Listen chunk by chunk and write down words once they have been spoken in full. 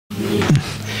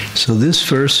So this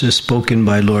verse is spoken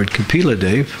by Lord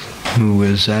Kapila-Dev, who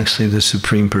is actually the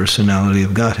Supreme Personality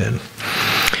of Godhead.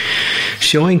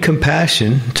 Showing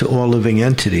compassion to all living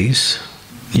entities,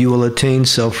 you will attain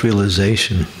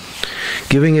self-realization.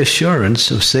 Giving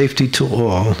assurance of safety to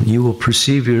all, you will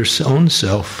perceive your own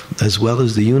self as well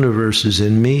as the universe is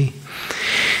in me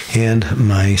and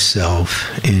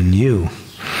myself in you.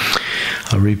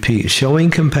 I'll repeat. Showing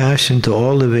compassion to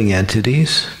all living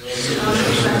entities,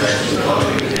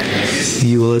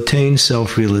 you will attain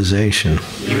self-realization.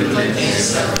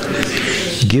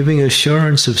 Giving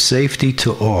assurance of safety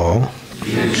to all,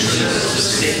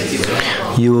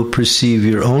 you will perceive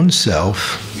your own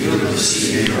self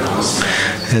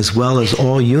as well as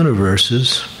all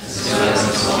universes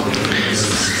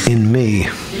in me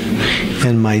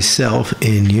and myself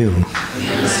in you.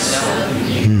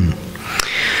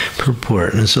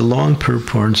 Purport. And it's a long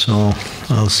purport, so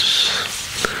I'll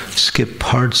skip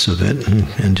parts of it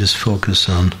and just focus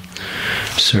on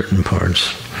certain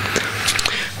parts.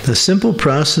 The simple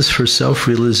process for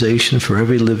self-realization for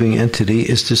every living entity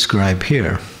is described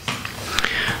here.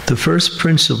 The first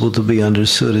principle to be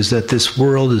understood is that this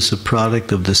world is a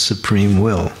product of the Supreme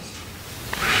Will.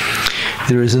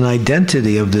 There is an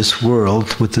identity of this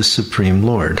world with the Supreme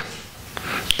Lord.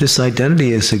 This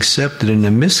identity is accepted in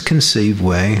a misconceived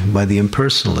way by the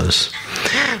impersonalists.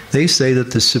 They say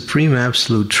that the Supreme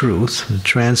Absolute Truth,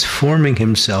 transforming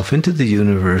himself into the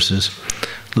universes,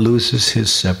 loses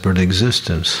his separate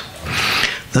existence.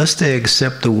 Thus they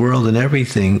accept the world and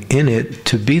everything in it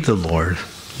to be the Lord.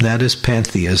 That is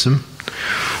pantheism,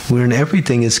 wherein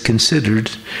everything is considered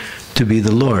to be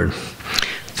the Lord.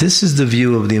 This is the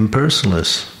view of the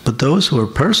impersonalists, but those who are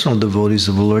personal devotees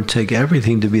of the Lord take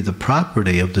everything to be the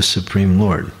property of the Supreme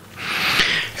Lord.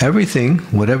 Everything,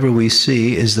 whatever we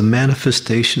see, is the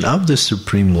manifestation of the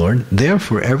Supreme Lord.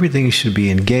 Therefore, everything should be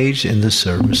engaged in the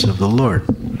service of the Lord.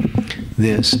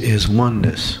 This is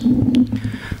oneness.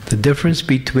 The difference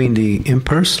between the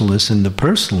impersonalist and the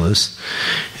personalist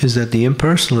is that the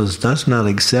impersonalist does not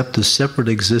accept the separate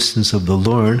existence of the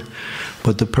Lord,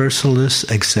 but the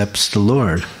personalist accepts the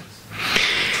Lord.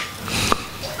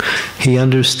 He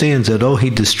understands that he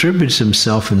distributes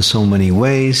himself in so many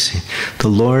ways, the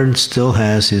Lord still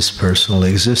has his personal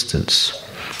existence.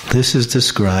 This is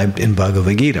described in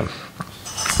Bhagavad Gita.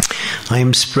 I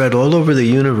am spread all over the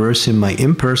universe in my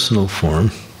impersonal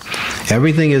form.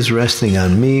 Everything is resting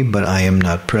on me, but I am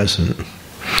not present.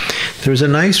 There is a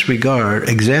nice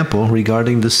example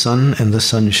regarding the sun and the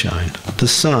sunshine. The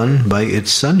sun, by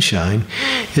its sunshine,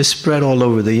 is spread all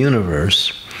over the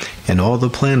universe, and all the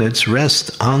planets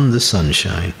rest on the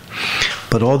sunshine.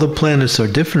 But all the planets are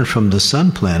different from the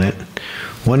sun planet.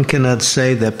 One cannot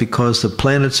say that because the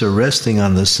planets are resting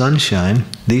on the sunshine,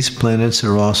 these planets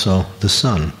are also the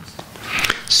sun.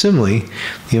 Similarly,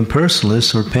 the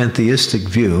impersonalist or pantheistic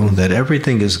view that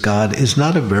everything is God is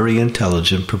not a very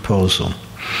intelligent proposal.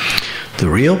 The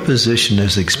real position,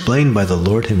 as explained by the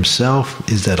Lord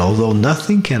himself, is that although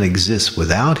nothing can exist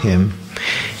without him,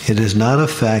 it is not a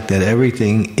fact that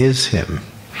everything is him.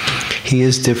 He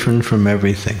is different from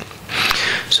everything.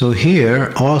 So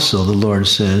here also the Lord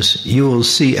says, you will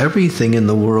see everything in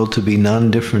the world to be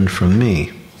non-different from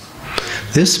me.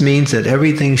 This means that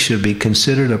everything should be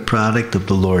considered a product of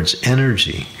the Lord's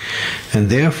energy, and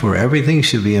therefore everything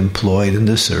should be employed in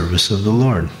the service of the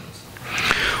Lord.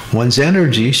 One's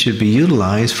energy should be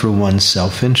utilized for one's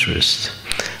self-interest.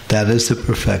 That is the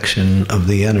perfection of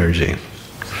the energy.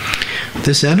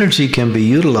 This energy can be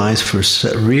utilized for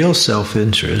real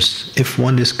self-interest if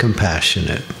one is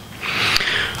compassionate.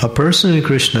 A person in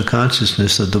Krishna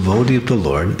consciousness, a devotee of the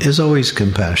Lord, is always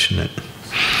compassionate.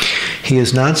 He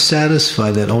is not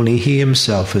satisfied that only he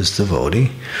himself is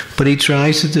devotee, but he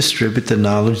tries to distribute the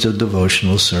knowledge of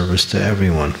devotional service to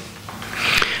everyone.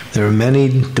 There are many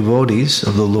devotees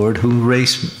of the Lord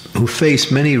who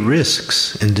face many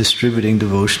risks in distributing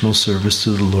devotional service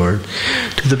to the Lord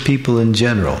to the people in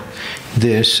general.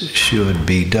 This should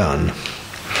be done.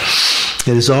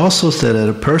 It is also said that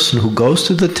a person who goes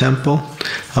to the temple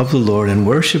of the Lord and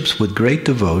worships with great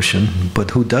devotion, but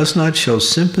who does not show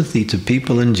sympathy to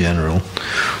people in general,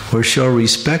 or show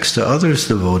respects to others'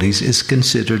 devotees, is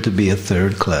considered to be a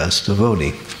third-class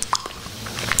devotee.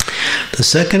 The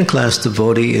second-class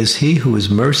devotee is he who is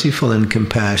merciful and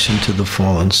compassionate to the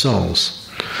fallen souls.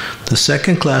 The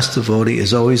second-class devotee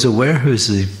is always aware of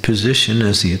his position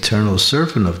as the eternal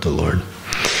servant of the Lord.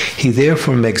 He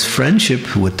therefore makes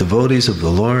friendship with devotees of the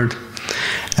Lord,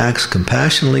 acts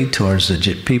compassionately towards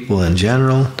the people in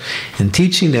general, in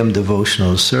teaching them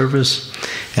devotional service,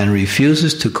 and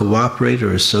refuses to cooperate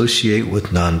or associate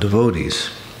with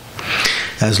non-devotees.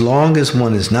 As long as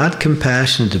one is not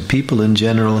compassionate to people in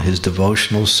general, his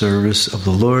devotional service of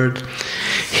the Lord,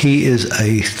 he is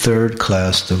a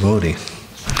third-class devotee.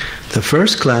 The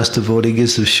first-class devotee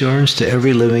gives assurance to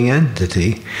every living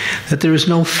entity that there is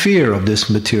no fear of this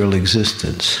material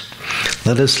existence.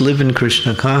 Let us live in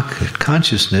Krishna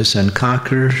consciousness and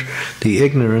conquer the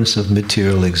ignorance of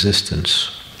material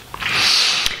existence.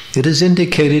 It is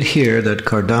indicated here that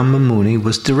Candramauli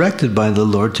was directed by the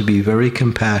Lord to be very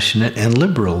compassionate and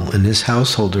liberal in his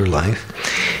householder life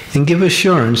and give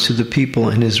assurance to the people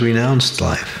in his renounced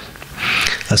life.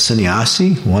 A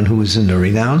sannyasi, one who is in the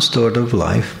renounced order of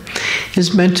life,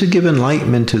 is meant to give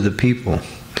enlightenment to the people.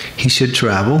 He should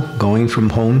travel, going from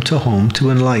home to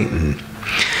enlighten.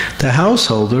 The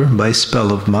householder, by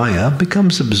spell of Maya,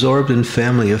 becomes absorbed in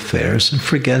family affairs and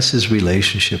forgets his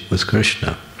relationship with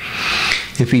Krishna.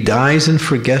 If he dies in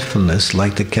forgetfulness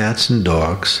like the cats and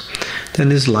dogs,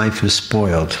 then his life is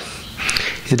spoiled.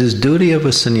 It is duty of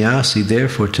a sannyasi,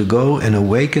 therefore, to go and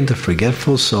awaken the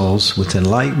forgetful souls with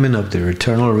enlightenment of their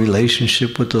eternal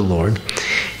relationship with the Lord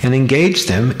and engage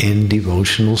them in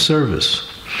devotional service.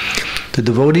 The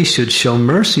devotee should show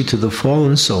mercy to the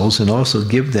fallen souls and also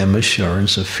give them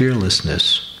assurance of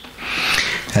fearlessness.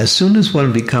 As soon as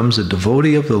one becomes a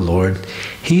devotee of the Lord,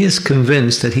 he is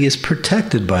convinced that he is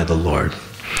protected by the Lord.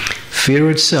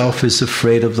 Fear itself is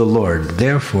afraid of the Lord.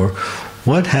 Therefore,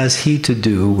 what has he to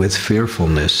do with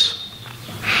fearfulness?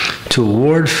 To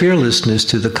award fearlessness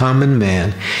to the common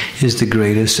man is the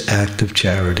greatest act of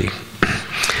charity.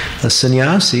 A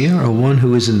sannyasi, or one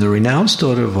who is in the renounced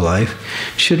order of life,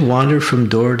 should wander from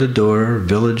door to door,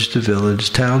 village to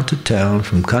village, town to town,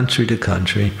 from country to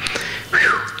country,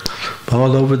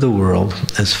 all over the world,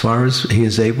 as far as he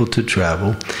is able to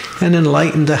travel, and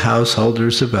enlighten the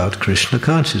householders about Krishna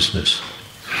consciousness.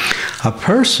 A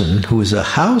person who is a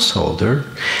householder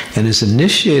and is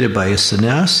initiated by a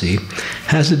sannyasi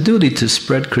has a duty to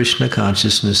spread Krishna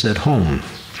consciousness at home.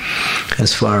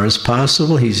 As far as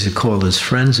possible, he is to call his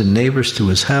friends and neighbors to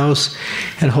his house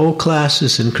and hold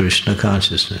classes in Krishna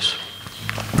consciousness.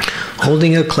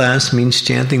 Holding a class means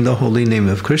chanting the holy name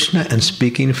of Krishna and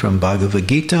speaking from Bhagavad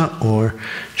Gita or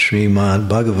Srimad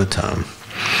Bhagavatam.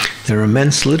 There are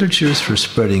immense literatures for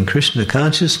spreading Krishna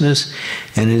consciousness,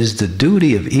 and it is the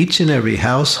duty of each and every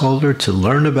householder to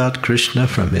learn about Krishna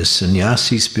from his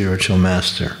sannyasi spiritual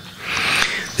master.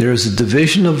 There is a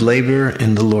division of labor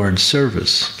in the Lord's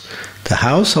service. The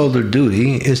householder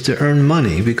duty is to earn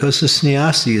money because the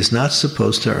sannyasi is not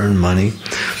supposed to earn money,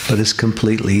 but is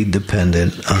completely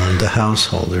dependent on the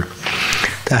householder.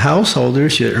 The householder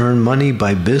should earn money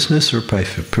by business or by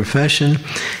profession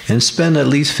and spend at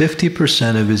least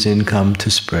 50% of his income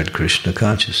to spread Krishna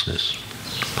consciousness.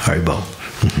 Haribol.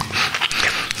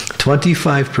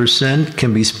 25%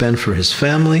 can be spent for his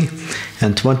family,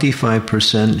 and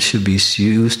 25% should be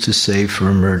used to save for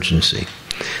emergency.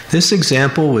 This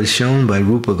example was shown by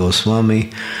Rupa Goswami,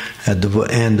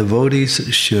 and devotees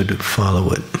should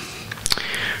follow it.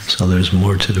 So there's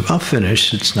more to do. I'll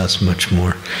finish. It's not so much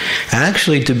more.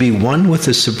 Actually, to be one with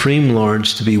the Supreme Lord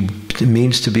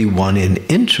means to be one in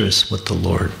interest with the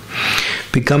Lord.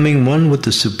 Becoming one with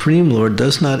the Supreme Lord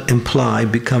does not imply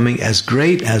becoming as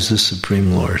great as the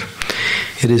Supreme Lord.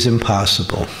 It is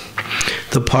impossible.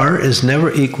 The part is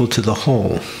never equal to the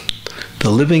whole. The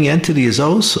living entity is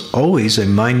also always a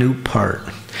minute part.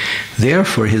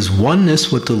 Therefore, his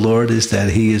oneness with the Lord is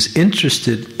that he is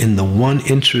interested in the one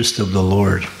interest of the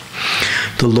Lord.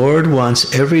 The Lord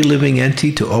wants every living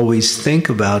entity to always think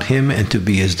about him and to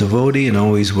be his devotee and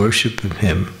always worship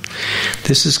him.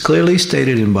 This is clearly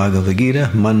stated in Bhagavad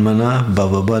Gita, Manmana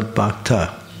Bhavavat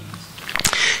Bhakta.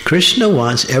 Krishna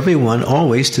wants everyone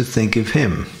always to think of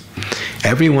him.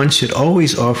 Everyone should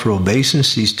always offer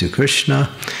obeisances to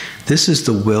Krishna. This is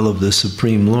the will of the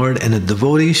Supreme Lord, and a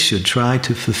devotee should try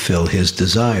to fulfill his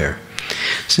desire.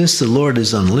 Since the Lord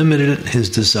is unlimited, his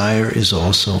desire is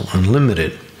also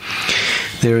unlimited.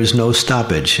 There is no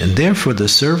stoppage, and therefore the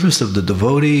service of the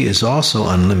devotee is also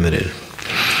unlimited.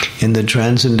 In the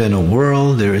transcendental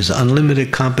world, there is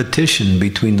unlimited competition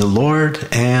between the Lord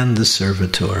and the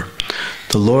servitor.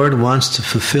 The Lord wants to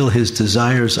fulfill his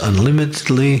desires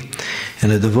unlimitedly,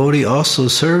 and a devotee also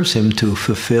serves him to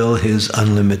fulfill his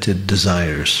unlimited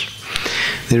desires.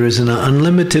 There is an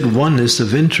unlimited oneness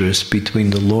of interest between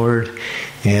the Lord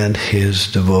and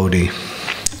his devotee.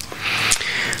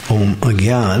 Om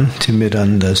Agyan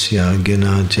Timidandasya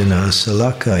Gina Jina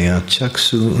Salakaya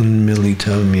Chaksu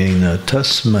Unmilitam Yena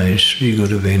Tasmai Shri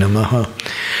Gurave Namaha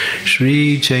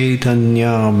Shri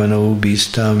Chaitanya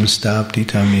Manobistam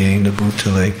Staptitam Yena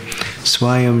Bhutale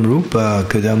Swayam Rupa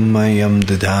Kadammayam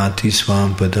Dadati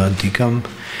Swam Padantikam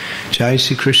Jai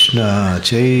Sri Krishna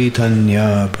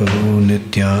Chaitanya Prabhu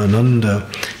Nityananda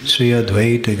Sri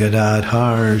Advaita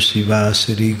Gadadhar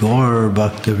Sivasari Gaur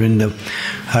Bhaktivinoda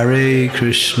Hare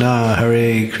Krishna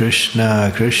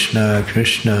Krishna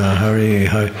Krishna Hare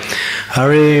Hare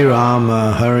Hare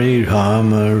Rama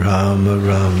Rama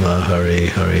Rama Hare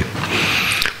Hare.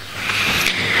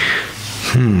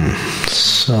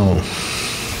 So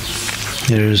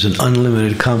there is an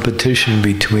unlimited competition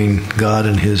between God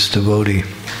and His devotee.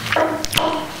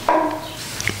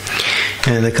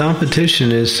 And the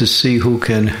competition is to see who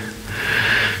can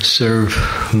serve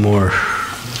more.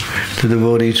 The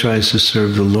devotee tries to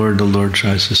serve the Lord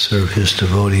tries to serve his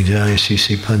devotee. Jai Sri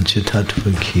Sri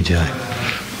Panchatattva Ki Jai.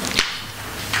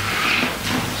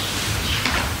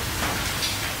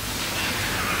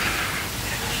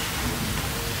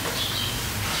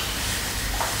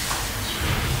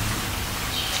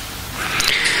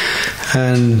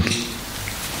 And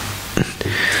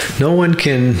no one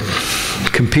can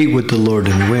compete with the Lord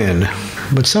and win,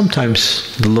 but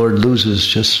sometimes the Lord loses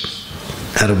just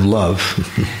out of love,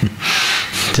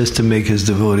 just to make His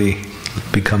devotee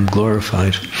become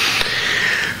glorified.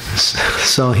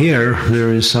 So here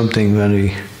there is something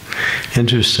very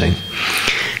interesting,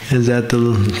 is that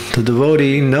the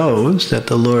devotee knows that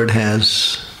the Lord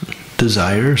has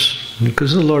desires,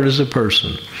 because the Lord is a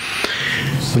person.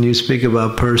 When you speak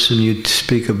about person, you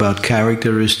speak about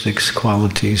characteristics,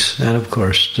 qualities, and of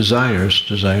course, desires.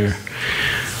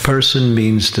 Person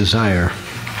means desire.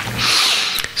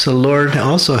 So the Lord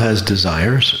also has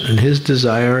desires, and His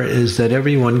desire is that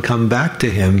everyone come back to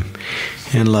Him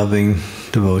in loving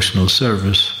devotional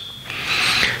service.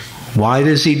 Why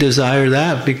does He desire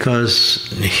that? Because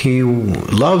He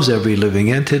loves every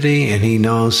living entity, and He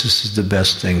knows this is the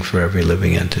best thing for every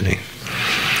living entity.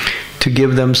 To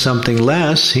give them something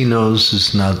less, He knows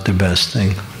is not the best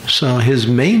thing. So His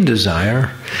main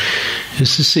desire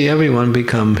is to see everyone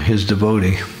become His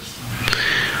devotee.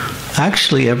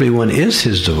 Actually, everyone is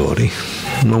His devotee.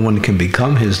 No one can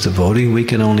become His devotee. We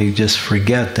can only just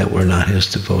forget that we're not His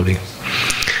devotee.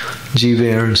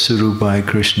 Jiver Surupai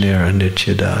Krishnera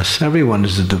Nityadas. Everyone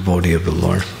is a devotee of the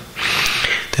Lord.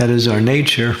 That is our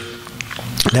nature.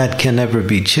 That can never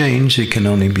be changed. It can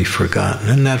only be forgotten.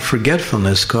 And that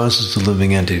forgetfulness causes the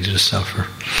living entity to suffer.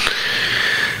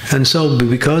 And so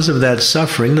because of that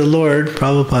suffering, the Lord,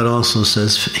 Prabhupada also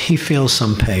says, He feels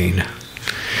some pain.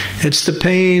 It's the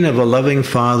pain of a loving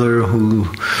father who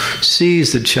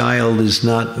sees the child is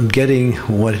not getting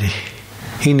what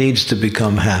he needs to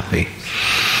become happy.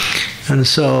 And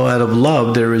so out of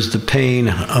love, there is the pain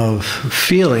of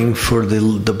feeling for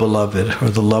the beloved or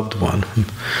the loved one.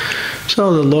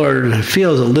 So the Lord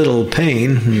feels a little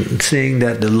pain seeing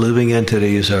that the living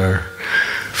entities are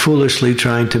foolishly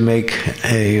trying to make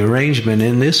an arrangement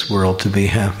in this world to be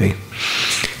happy.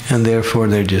 And therefore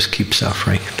they just keep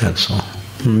suffering, that's all.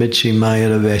 Michi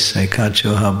Maya Vese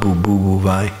Kacho Habu Bubu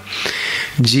Vai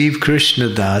Jeev Krishna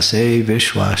Das E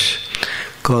Vishwash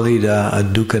Kolida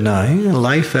Adukanai.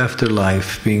 Life after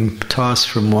life, being tossed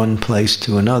from one place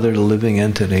to another, the living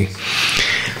entity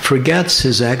forgets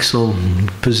his actual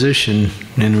position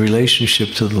in relationship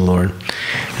to the Lord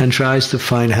and tries to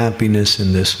find happiness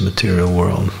in this material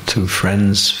world through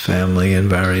friends, family, and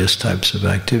various types of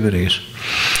activities,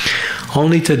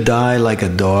 only to die like a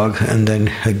dog and then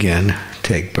again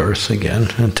take birth again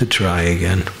and to try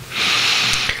again.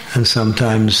 And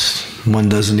sometimes one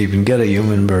doesn't even get a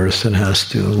human birth and has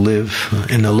to live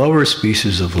in the lower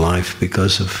species of life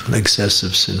because of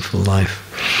excessive sinful life.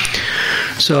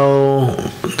 So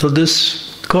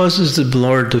this causes the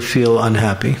Lord to feel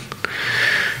unhappy.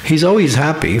 He's always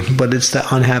happy, but it's the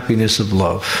unhappiness of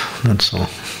love, that's all.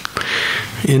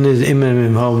 In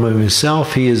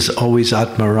himself, he is always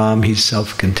Atmaram, he's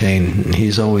self-contained.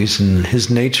 He's always his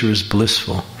nature is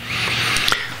blissful.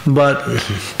 But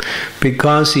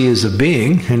because he is a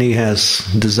being and he has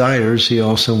desires, he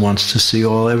also wants to see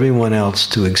everyone else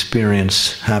to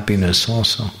experience happiness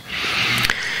also.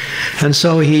 And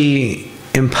so he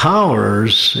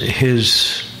empowers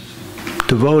his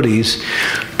devotees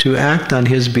to act on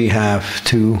his behalf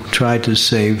to try to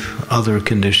save other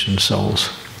conditioned souls.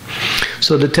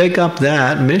 So to take up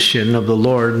that mission of the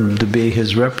Lord to be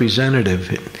his representative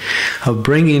of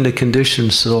bringing the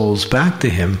conditioned souls back to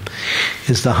him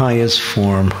is the highest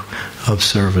form of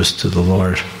service to the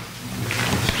Lord.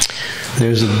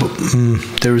 There's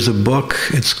a book,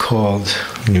 it's called,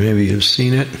 maybe you've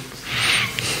seen it,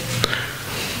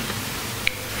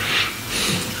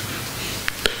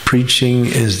 Preaching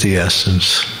is the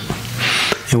Essence.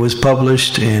 It was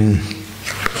published in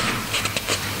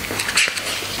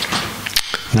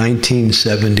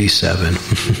 1977.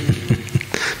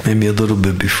 maybe a little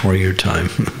bit before your time.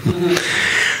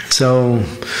 So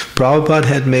Prabhupada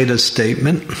had made a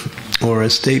statement, or a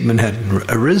statement had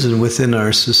arisen within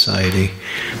our society.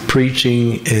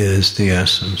 Preaching is the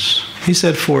essence. He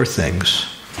said 4 things.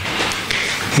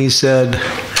 He said,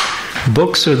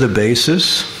 books are the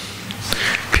basis,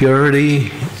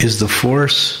 purity is the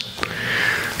force,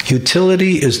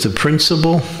 utility is the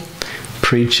principle,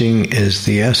 preaching is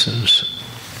the essence.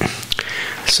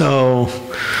 So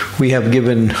we have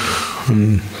given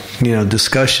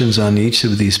discussions on each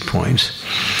of these points.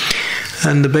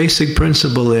 And the basic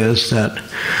principle is that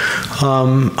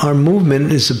our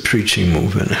movement is a preaching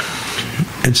movement.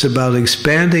 It's about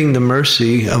expanding the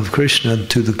mercy of Krishna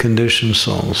to the conditioned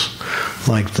souls,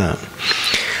 like that.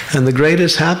 And the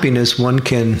greatest happiness one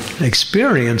can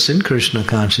experience in Krishna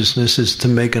consciousness is to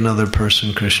make another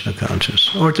person Krishna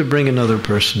conscious, or to bring another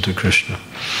person to Krishna.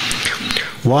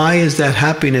 Why is that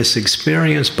happiness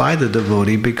experienced by the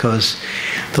devotee? Because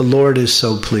the Lord is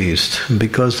so pleased. And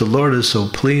because the Lord is so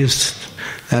pleased,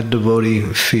 that devotee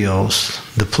feels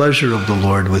the pleasure of the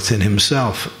Lord within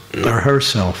himself or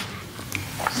herself.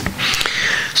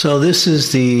 So this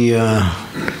is the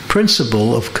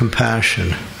principle of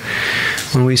compassion.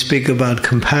 When we speak about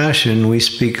compassion, we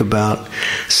speak about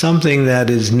something that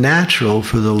is natural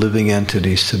for the living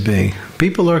entities to be.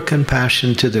 People are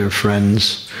compassionate to their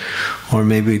friends, or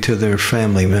maybe to their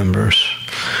family members,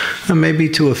 and maybe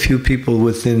to a few people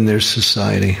within their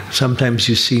society. Sometimes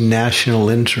you see national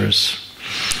interests.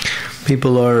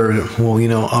 People are,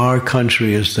 our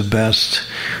country is the best.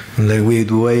 And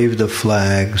we'd wave the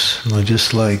flags,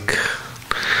 just like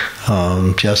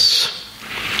just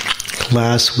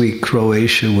last week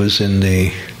Croatia was in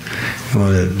the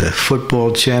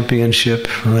football championship,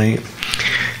 right?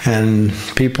 And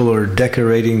people are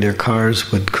decorating their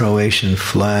cars with Croatian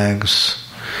flags.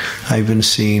 I've even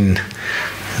seen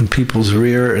in people's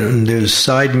rear, and there's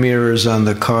side mirrors on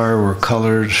the car were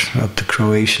colored up to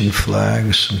Croatian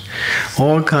flags. And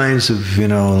all kinds of,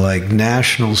 like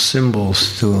national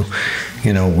symbols to,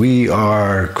 we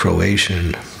are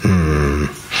Croatian.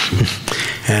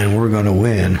 And we're going to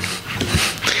win.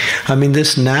 I mean,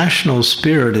 this national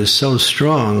spirit is so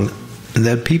strong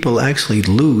that people actually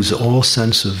lose all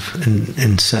sense of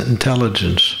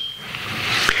intelligence.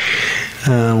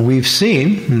 We've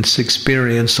seen, it's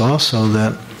experienced also,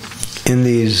 that in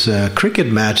these cricket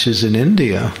matches in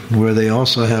India, where they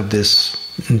also have this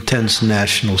intense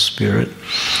national spirit,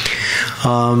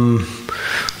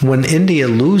 when India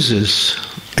loses,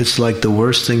 it's like the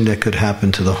worst thing that could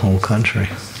happen to the whole country.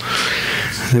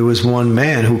 There was one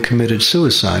man who committed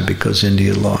suicide because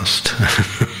India lost.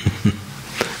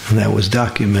 And that was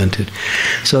documented.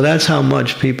 So that's how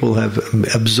much people have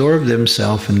absorbed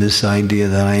themselves in this idea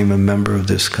that I am a member of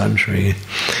this country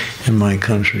and my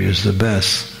country is the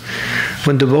best.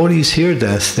 When devotees hear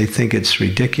this, they think it's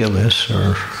ridiculous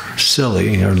or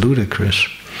silly or ludicrous.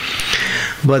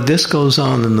 But this goes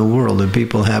on in the world, and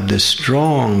people have this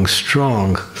strong,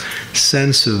 strong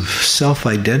sense of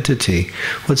self-identity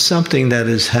with something that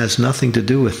has nothing to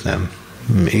do with them.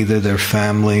 Either their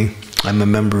family, I'm a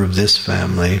member of this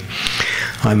family,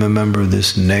 I'm a member of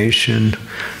this nation,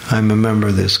 I'm a member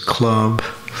of this club,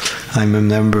 I'm a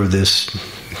member of this,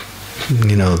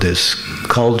 this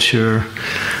culture,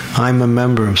 I'm a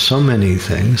member of so many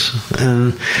things.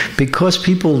 And because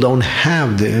people don't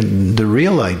have the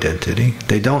real identity,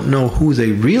 they don't know who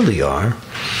they really are,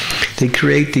 they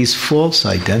create these false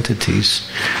identities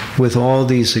with all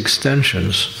these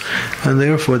extensions, and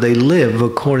therefore they live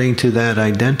according to that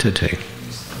identity.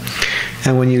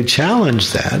 And when you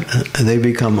challenge that, they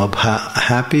become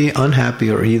happy, unhappy,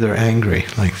 or either angry,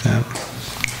 like that.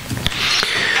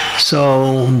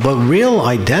 So, but real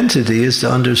identity is to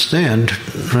understand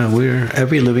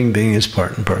every living being is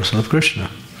part and parcel of Krishna.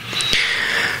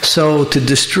 So to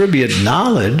distribute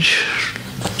knowledge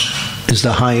is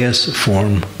the highest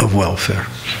form of welfare.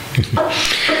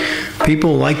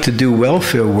 People like to do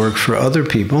welfare work for other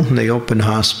people. They open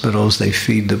hospitals, they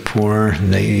feed the poor,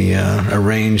 they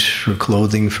arrange for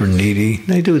clothing for needy.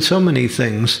 They do so many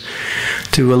things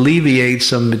to alleviate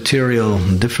some material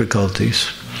difficulties.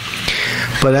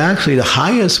 But actually the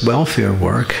highest welfare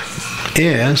work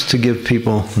is to give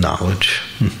people knowledge.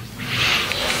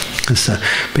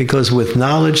 Because with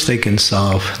knowledge they can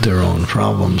solve their own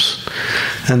problems.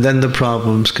 And then the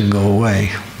problems can go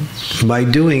away. By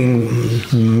doing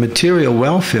material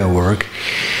welfare work,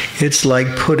 it's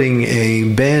like putting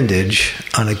a bandage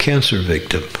on a cancer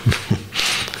victim.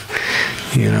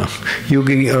 You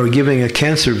are giving a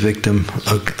cancer victim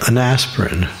an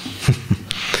aspirin.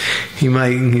 He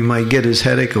might get his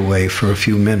headache away for a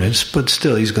few minutes, but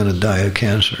still he's going to die of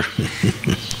cancer.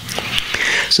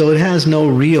 So it has no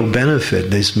real benefit,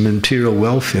 this material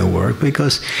welfare work,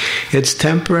 because it's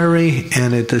temporary,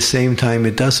 and at the same time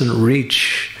it doesn't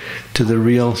reach to the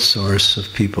real source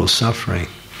of people's suffering.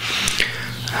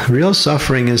 Real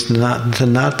suffering is not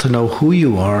to know who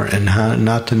you are, and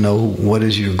not to know what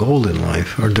is your goal in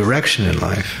life or direction in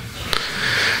life.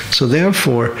 So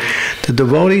therefore, the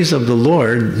devotees of the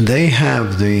Lord, they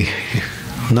have the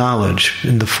knowledge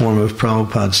in the form of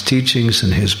Prabhupada's teachings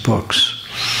and his books,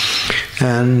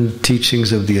 and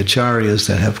teachings of the acharyas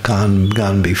that have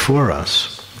gone before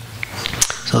us.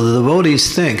 So the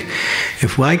devotees think,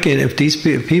 if these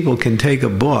people can take a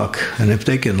book, and if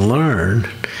they can learn,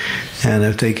 and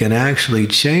if they can actually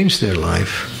change their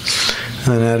life,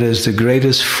 then that is the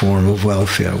greatest form of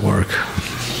welfare work,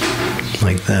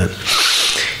 like that.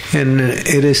 And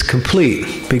it is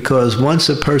complete, because once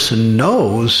a person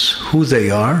knows who they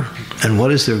are and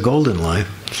what is their goal in life,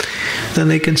 then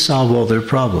they can solve all their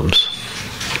problems.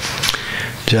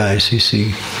 Jai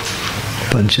Sisi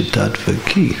Panchatattva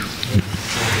Ki.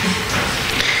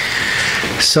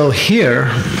 So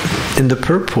here, in the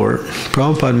purport,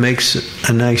 Prabhupada makes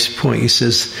a nice point. He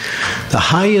says, the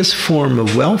highest form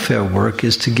of welfare work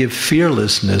is to give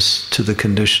fearlessness to the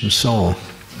conditioned soul.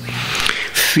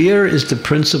 Fear is the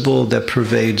principle that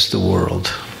pervades the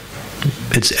world.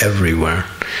 It's everywhere.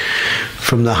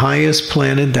 From the highest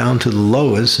planet down to the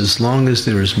lowest, as long as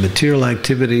there is material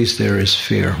activities, there is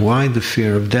fear. Why? The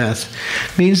fear of death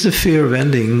means the fear of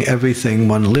ending everything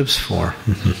one lives for.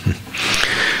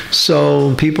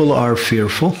 So people are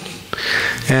fearful,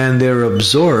 and they're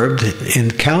absorbed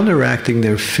in counteracting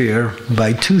their fear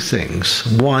by two things.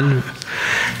 One,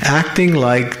 acting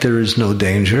like there is no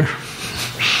danger,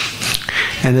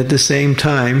 and at the same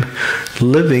time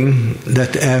living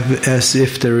as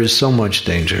if there is so much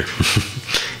danger.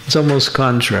 It's almost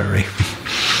contrary.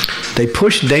 They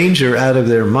push danger out of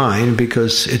their mind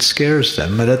because it scares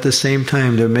them, but at the same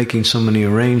time they're making so many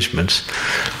arrangements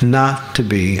not to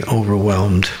be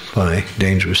overwhelmed by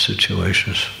dangerous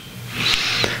situations.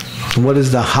 What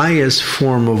is the highest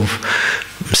form of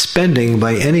spending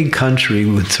by any country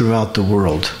throughout the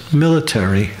world?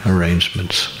 Military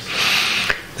arrangements.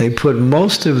 They put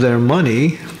most of their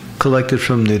money collected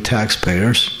from the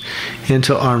taxpayers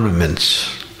into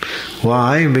armaments.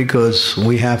 Why? Because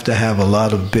we have to have a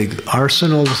lot of big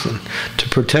arsenals to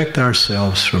protect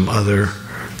ourselves from other,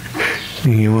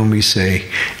 when we say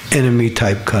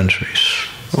enemy-type countries,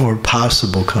 or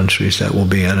possible countries that will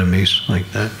be enemies, like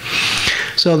that.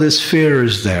 So this fear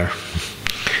is there.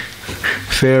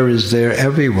 Fear is there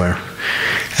everywhere.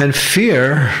 And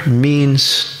fear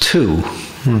means two,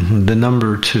 the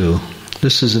number two.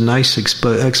 This is a nice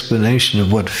explanation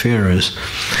of what fear is.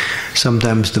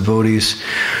 Sometimes devotees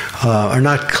are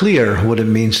not clear what it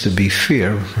means to be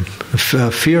fearless.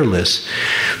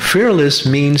 Fearless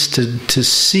means to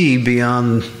see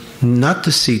beyond, not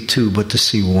to see two, but to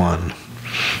see one.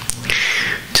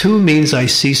 Two means I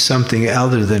see something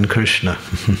other than Krishna.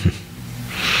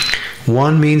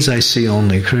 One means I see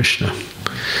only Krishna.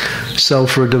 So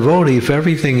for a devotee, if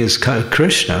everything is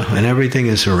Krishna and everything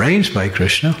is arranged by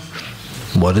Krishna,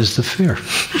 what is the fear?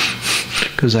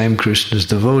 Because I am Krishna's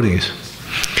devotees.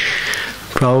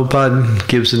 Prabhupada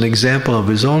gives an example of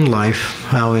his own life,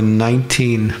 how in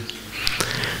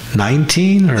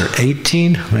 1919 or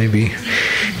 18, maybe,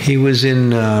 he was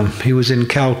in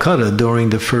Calcutta during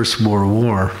the First World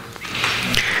War.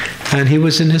 And he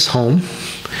was in his home,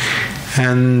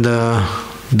 and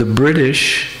the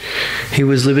British, he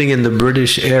was living in the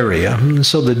British area, and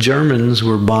so the Germans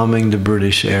were bombing the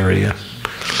British area.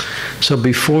 So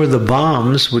before the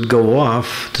bombs would go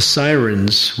off, the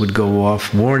sirens would go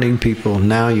off, warning people,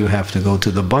 now you have to go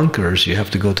to the bunkers, you have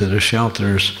to go to the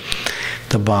shelters,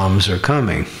 the bombs are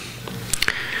coming.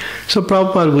 So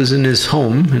Prabhupada was in his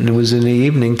home, and it was in the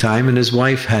evening time, and his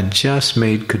wife had just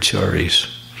made kachoris.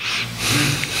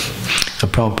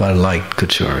 Prabhupada liked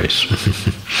kachoris.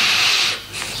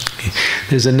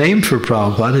 There's a name for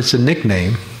Prabhupada, it's a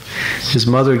nickname. His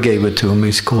mother gave it to him,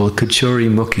 he's called Kachori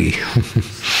Mukhi.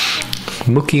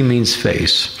 Mukhi means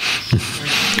face.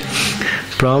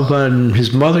 Prabhupada,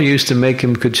 his mother used to make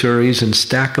him kachoris and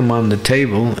stack them on the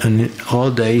table, and all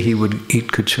day he would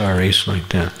eat kachoris like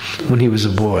that. When he was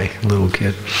a boy, a little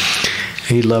kid,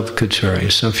 he loved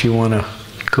kachoris. So if you want to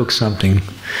cook something,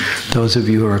 those of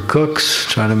you who are cooks,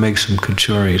 try to make some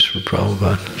kachoris for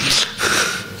Prabhupada.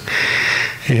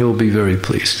 He will be very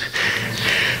pleased.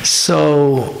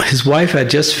 So his wife had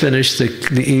just finished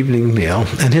the evening meal,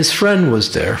 and his friend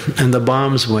was there, and the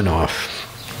bombs went off.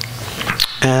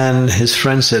 And his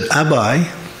friend said, Abai,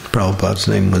 Prabhupada's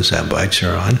name was Abai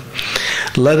Charan,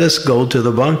 let us go to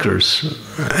the bunkers.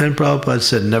 And Prabhupada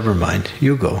said, never mind,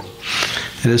 you go.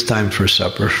 It is time for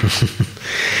supper.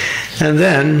 And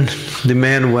then the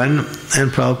man went,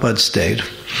 and Prabhupada stayed.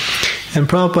 And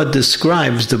Prabhupada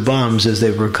describes the bombs as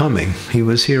they were coming. He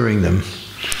was hearing them.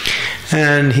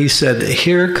 And he said,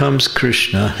 here comes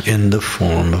Krishna in the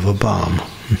form of a bomb.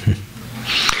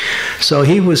 So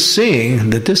he was seeing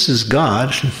that this is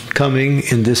God coming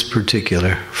in this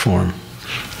particular form.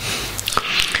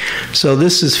 So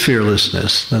this is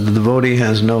fearlessness. The devotee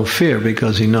has no fear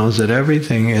because he knows that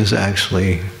everything is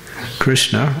actually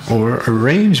Krishna or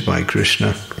arranged by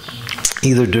Krishna,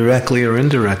 either directly or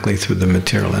indirectly through the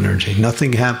material energy.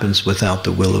 Nothing happens without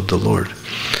the will of the Lord.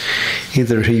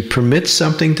 Either he permits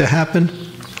something to happen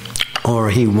or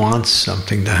he wants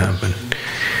something to happen.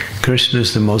 Krishna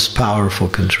is the most powerful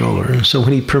controller. So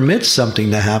when he permits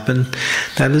something to happen,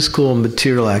 that is called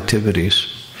material activities.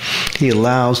 He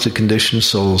allows the conditioned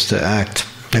souls to act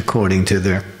according to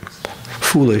their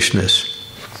foolishness.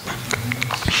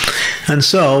 And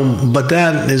so, but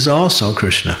that is also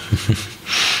Krishna.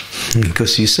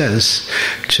 Because he says,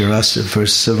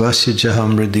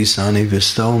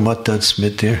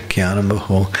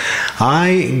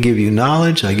 I give you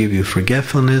knowledge, I give you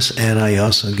forgetfulness, and I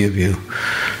also give you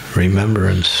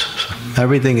remembrance. So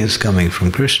everything is coming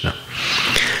from Krishna.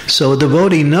 So a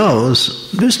devotee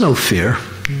knows there's no fear.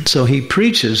 So he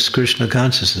preaches Krishna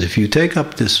consciousness. If you take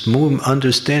up this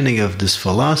understanding of this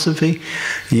philosophy,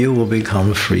 you will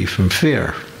become free from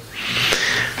fear.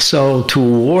 So to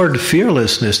award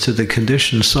fearlessness to the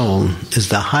conditioned soul is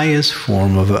the highest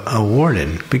form of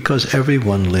awarding, because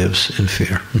everyone lives in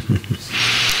fear.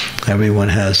 Everyone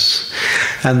has.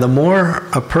 And the more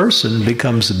a person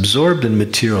becomes absorbed in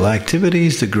material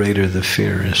activities, the greater the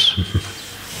fear is.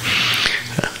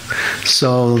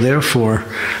 So therefore,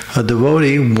 a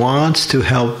devotee wants to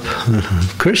help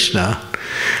Krishna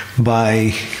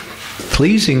by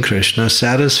pleasing Krishna,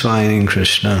 satisfying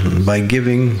Krishna, by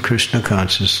giving Krishna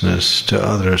consciousness to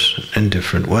others in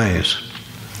different ways.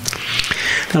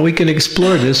 Now we can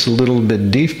explore this a little bit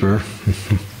deeper,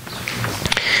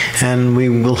 and we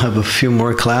will have a few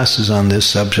more classes on this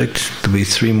subject. There'll be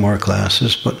 3 more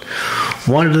classes, but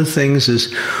one of the things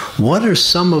is, what are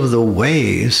some of the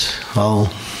ways,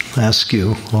 I'll ask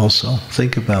you also,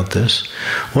 think about this,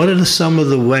 what are some of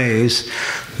the ways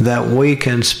that we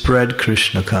can spread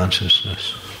Krishna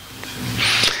consciousness?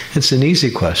 It's an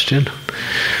easy question,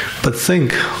 but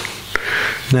think.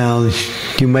 Now,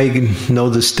 you may know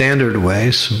the standard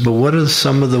ways, but what are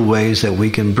some of the ways that we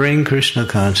can bring Krishna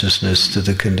consciousness to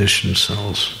the conditioned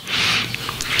souls?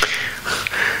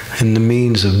 And the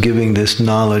means of giving this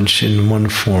knowledge in one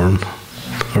form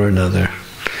or another.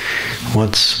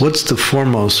 What's the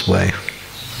foremost way?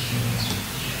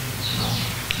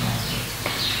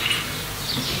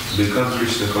 Become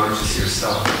Krishna conscious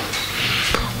yourself.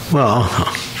 Well,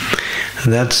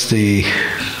 that's the...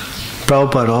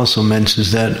 Prabhupada also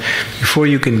mentions that before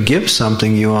you can give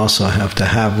something, you also have to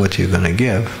have what you're going to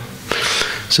give.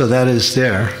 So that is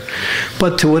there.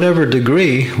 But to whatever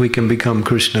degree we can become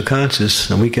Krishna conscious,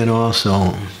 and we can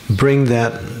also bring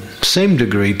that same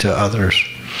degree to others.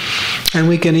 And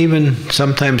we can even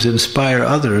sometimes inspire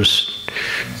others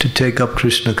to take up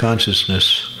Krishna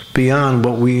consciousness beyond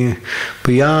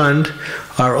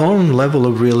our own level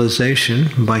of realization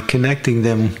by connecting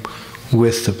them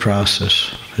with the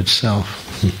process itself.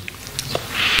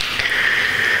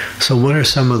 So what are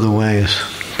some of the ways?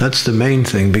 That's the main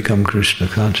thing, become Krishna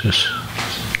conscious.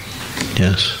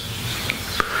 Yes.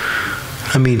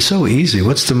 I mean, so easy.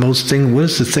 What is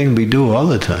the thing we do all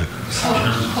the time?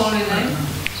 Holy name.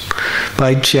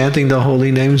 By chanting the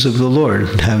holy names of the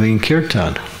Lord, having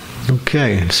kirtan.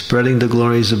 Okay, spreading the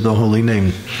glories of the holy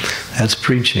name. That's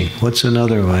preaching. What's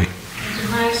another way?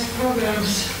 Organized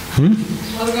programs.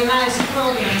 Organized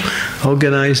programs.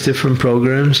 Organize different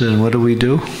programs, and what do we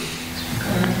do?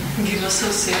 Give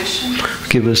association.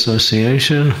 Give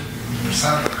association.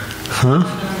 Huh?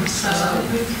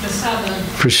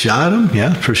 Prasadam,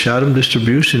 yeah. Prasadam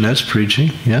distribution, that's preaching,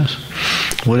 yes.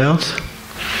 What else?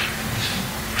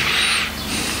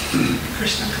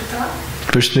 Krishna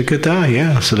Katha. Krishna Katha,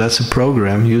 yeah. So that's a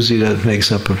program. Usually that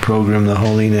makes up a program, the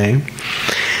holy name.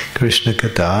 Krishna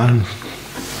Katha and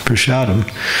Prasadam.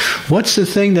 What's the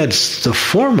thing that's the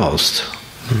foremost?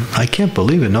 I can't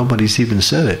believe it. Nobody's even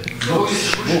said it.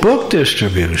 Book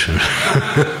distribution.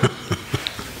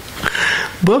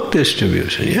 Book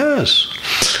distribution, yes.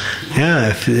 Yeah,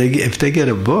 if they get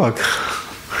a book,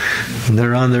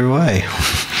 they're on their way.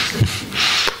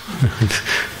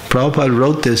 Prabhupada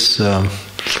wrote this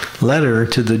letter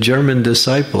to the German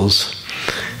disciples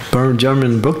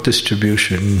German book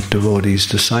distribution devotees,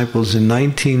 disciples in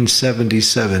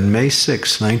 1977, May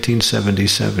 6,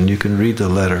 1977. You can read the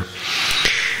letter.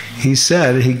 He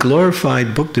said, he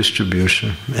glorified book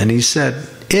distribution, and he said,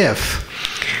 if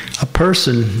a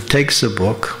person takes a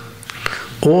book,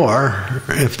 or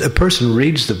if a person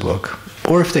reads the book,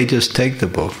 or if they just take the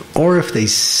book, or if they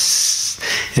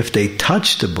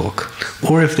touch the book,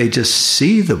 or if they just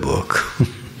see the book,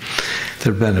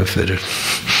 they're benefited.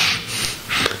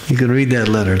 You can read that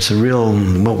letter. It's a real,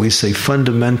 what we say,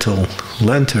 fundamental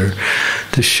letter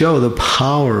to show the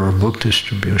power of book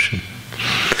distribution.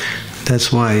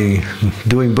 That's why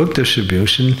doing book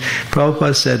distribution,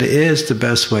 Prabhupada said, is the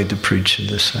best way to preach in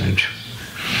this age.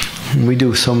 We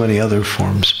do so many other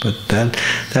forms, but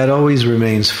that always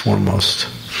remains foremost,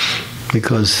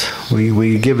 because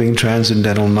we're giving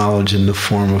transcendental knowledge in the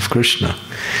form of Krishna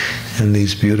in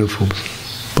these beautiful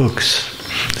books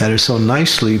that are so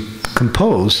nicely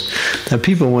composed that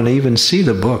people, when they even see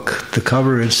the book, the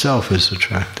cover itself is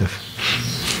attractive.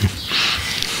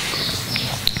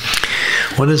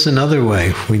 What is another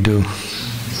way we do?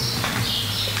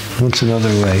 What's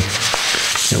another way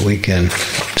that we can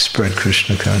spread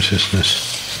Krishna consciousness?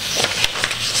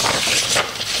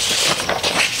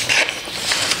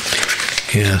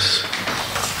 Yes.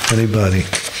 Anybody?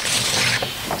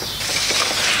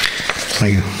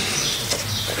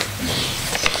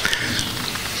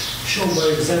 Show by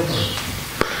example.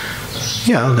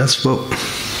 Yeah, that's what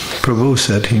Prabhu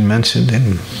said. He mentioned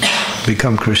in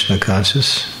Become Krishna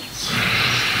Conscious.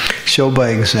 Show by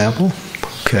example.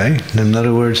 Okay. In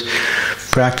other words,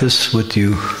 practice what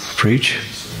you preach.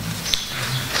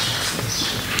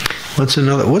 What's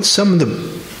some of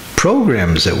the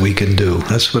programs that we can do?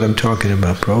 That's what I'm talking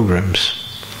about, programs.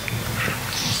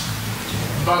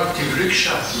 Bhakti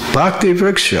Vriksha. Bhakti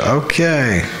Vriksha,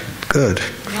 okay. Good.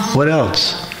 What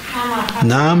else?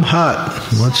 Nam Hat.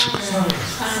 What's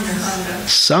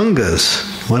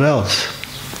Sanghas? What else?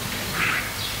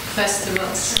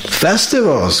 Festivals.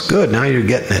 Festivals. Good. Now you're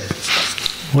getting it.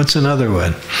 What's another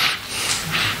one?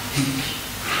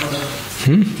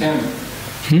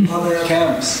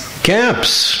 Camps. Camps.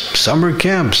 Summer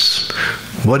camps.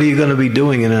 What are you going to be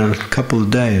doing in a couple of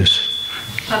days?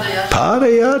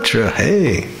 Padayatra.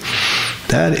 Hey,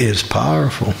 that is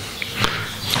powerful.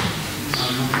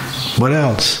 What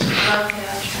else?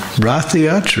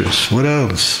 Rathayatras. What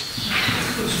else?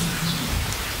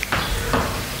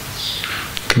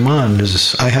 Come on,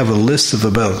 I have a list of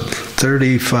about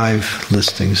 35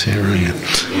 listings here.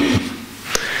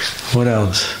 What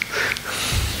else?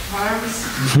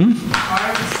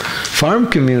 Farm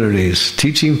communities,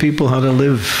 teaching people how to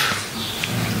live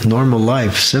normal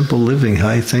life, simple living,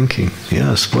 high thinking.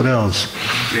 Yes, what else?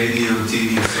 Radio,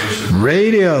 TV, social.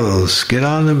 Radios, get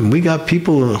on them. We got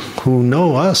people who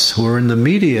know us, who are in the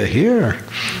media here.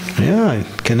 Yeah,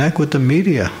 connect with the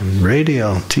media,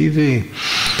 radio, TV.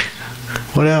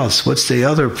 What else? What's the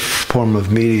other form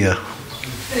of media?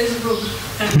 Facebook.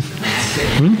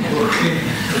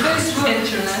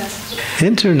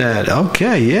 Internet.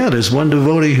 Okay, yeah. There's one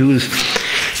devotee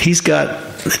he's got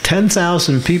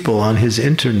 10,000 people on his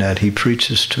internet he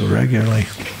preaches to regularly.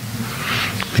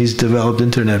 He's developed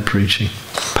internet preaching.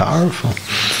 Powerful.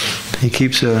 He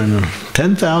keeps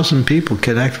 10,000 people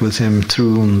connect with him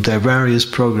through their various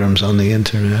programs on the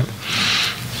internet.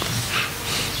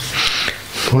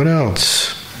 What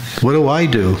else? What do I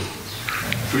do?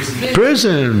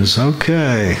 Prisons.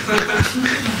 Okay.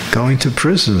 Going to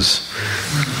prisons.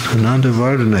 Ananda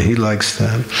Vardhana, he likes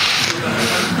that.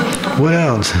 What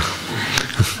else?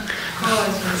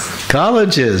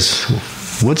 Colleges.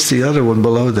 What's the other one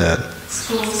below that?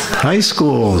 Schools. High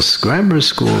schools, grammar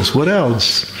schools. What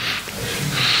else?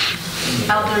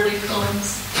 Elderly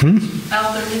homes.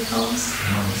 Elderly homes.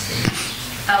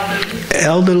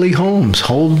 Elderly homes.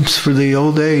 Homes for the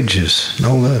old ages.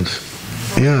 No less.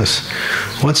 Yes.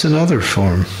 What's another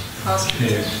form?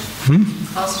 Hospitals.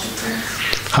 Hospitals.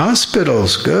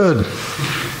 Hospitals. Good.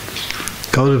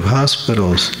 Go to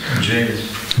hospitals. Jail.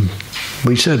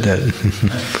 We said that.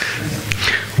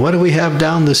 What do we have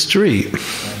down the street?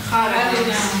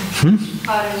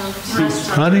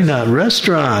 Harinath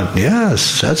restaurant.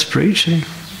 Yes, that's preaching.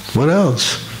 What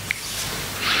else?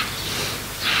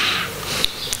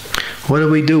 What do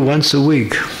we do once a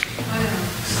week?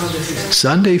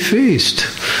 Sunday feast.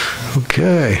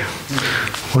 Okay.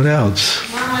 What else?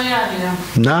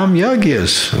 Nam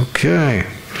Yagyas. Okay.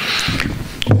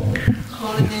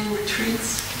 Holy name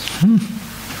retreats.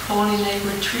 Holy name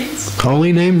retreats.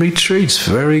 Holy name retreats.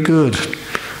 Very good.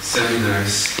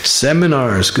 Seminars.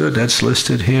 Seminars. Good. That's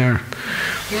listed here.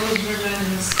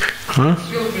 Pilgrimages. Huh?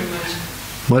 Pilgrimage.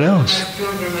 What else?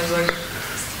 Pilgrimage, like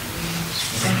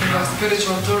Thinking about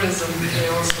spiritual tourism, they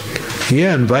also do.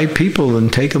 Yeah, invite people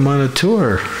and take them on a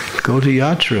tour. Go to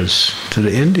yatras, to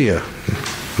the India.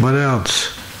 What else?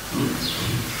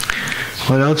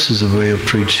 What else is a way of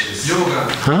preaching? Yoga.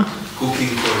 Huh?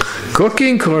 Cooking courses.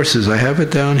 Cooking courses. I have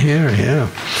it down here, yeah.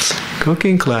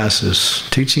 Cooking classes.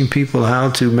 Teaching people how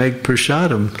to make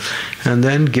prasadam and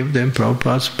then give them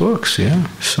Prabhupada's books, yeah.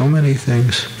 So many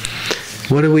things.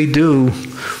 What do we do?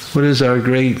 What is our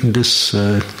great, this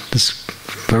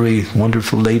very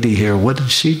wonderful lady here, what did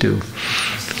she do?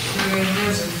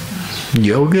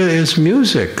 Yoga is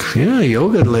music. Yeah,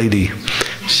 yoga lady.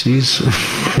 She's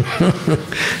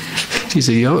she's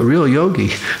a real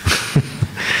yogi.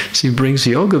 She brings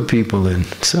yoga people in.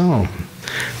 So,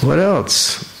 what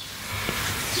else?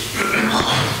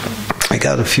 I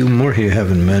got a few more here you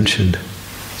haven't mentioned.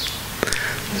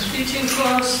 Teaching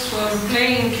course for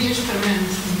playing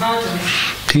instruments, bhajan.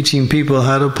 Teaching people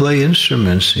how to play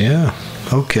instruments. Yeah.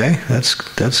 Okay,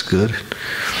 that's good.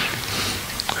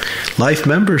 Life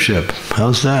membership.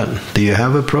 How's that? Do you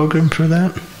have a program for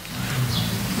that?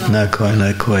 No.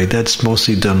 Not quite. That's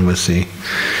mostly done with the...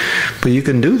 But you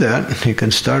can do that. You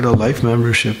can start a life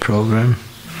membership program.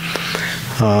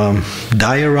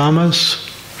 Dioramas.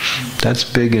 That's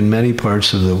big in many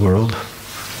parts of the world.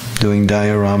 Doing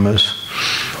dioramas.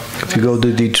 If you go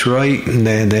to Detroit,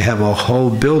 they have a whole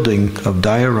building of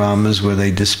dioramas where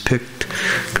they depict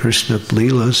Krishna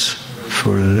Leelas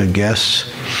for the guests.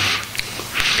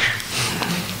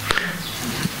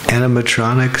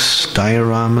 Animatronics,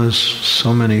 dioramas,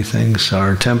 so many things.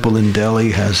 Our temple in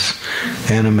Delhi has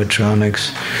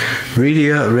animatronics.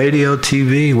 Radio,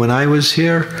 TV. When I was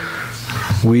here,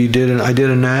 I did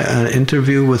an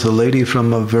interview with a lady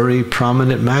from a very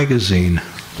prominent magazine.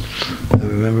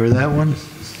 Remember that one?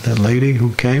 That lady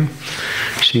who came?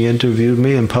 She interviewed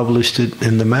me and published it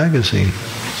in the magazine.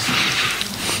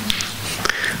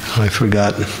 I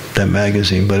forgot that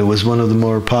magazine, but it was one of the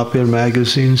more popular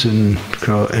magazines in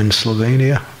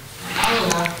Slovenia.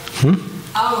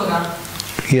 Aura.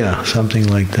 Yeah, something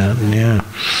like that, yeah.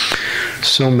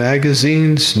 So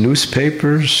magazines,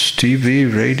 newspapers, TV,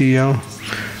 radio.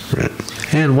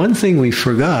 And one thing we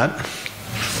forgot.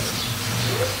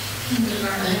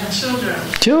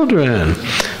 Children.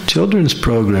 Children's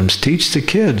programs. Teach the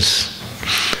kids.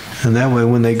 And that way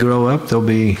when they grow up, they'll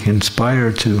be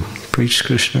inspired to preach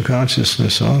Krishna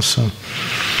consciousness also.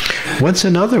 What's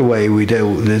another way we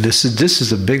do? This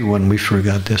is a big one. We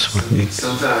forgot this one.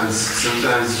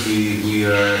 Sometimes we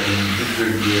are in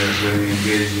different when we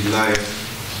engage in life,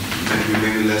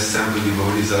 maybe less time to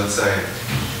devotees outside.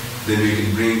 Then we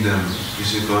can bring them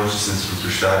Krishna consciousness for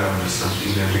prasadam or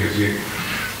something. Then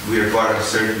we are part of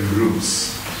certain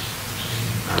groups.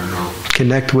 I don't know.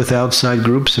 Connect with outside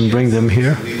groups and bring them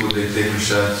here. People they take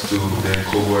prasad to their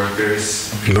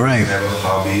co-workers. Right. They have a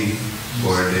hobby,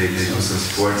 or they do some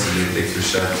sports and they take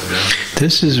prasad to them.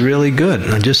 This is really good.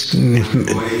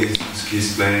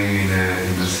 He's playing in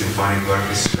a symphonic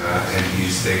orchestra and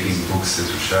he's taking books and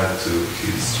prasad to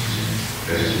his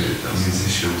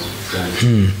musician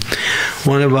friend.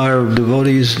 One of our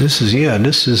devotees. This is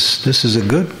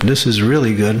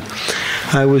really good.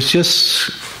 I was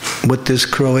just with this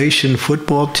Croatian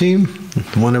football team.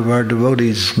 One of our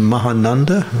devotees,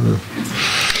 Mahananda.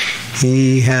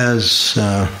 He has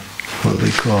what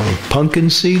we call pumpkin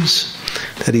seeds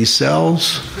that he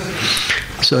sells.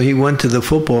 So he went to the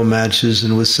football matches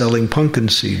and was selling pumpkin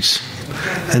seeds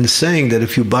and saying that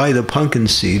if you buy the pumpkin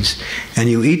seeds and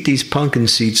you eat these pumpkin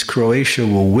seeds, Croatia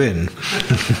will win.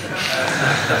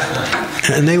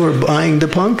 And they were buying the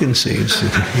pumpkin seeds.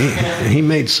 He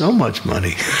made so much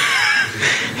money.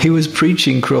 He was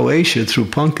preaching Croatia through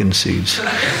pumpkin seeds.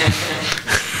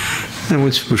 And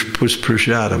which was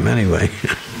prasadam anyway.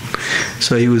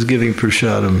 So he was giving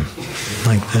prasadam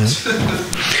like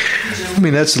that. I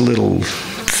mean, that's a little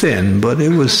thin, but it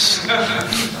was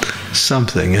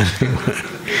something anyway.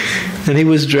 And he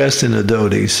was dressed in a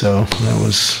dhoti, so that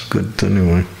was good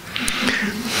anyway.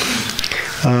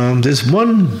 There's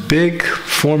one big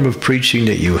form of preaching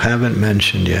that you haven't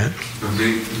mentioned yet.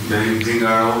 Maybe bring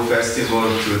our own festival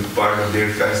to part of their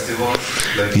festival.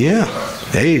 Like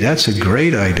Hey, that's a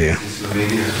great idea.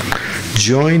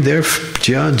 Join their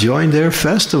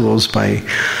festivals by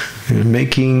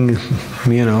making,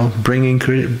 bringing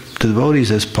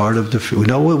devotees as part of the... You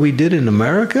know what we did in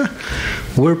America?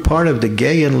 We're part of the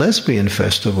gay and lesbian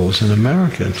festivals in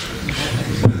America.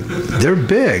 They're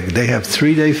big. They have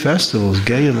 3-day festivals,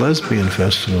 gay and lesbian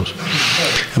festivals.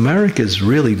 America is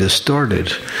really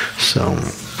distorted. So,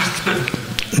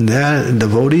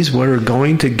 devotees were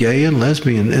going to gay and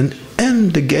lesbian,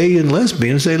 And the gay and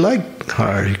lesbians, they like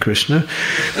Hare Krishna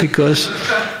because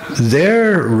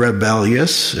they're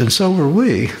rebellious, and so are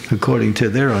we, according to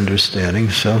their understanding.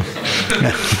 So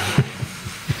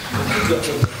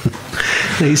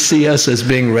they see us as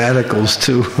being radicals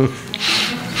too.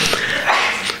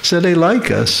 So they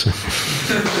like us.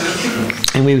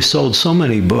 And we've sold so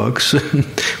many books,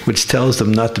 which tells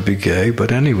them not to be gay,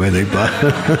 but anyway, they buy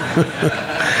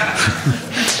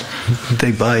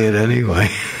they buy it anyway.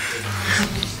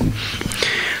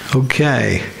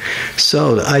 Okay,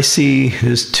 so I see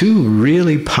there's two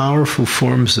really powerful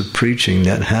forms of preaching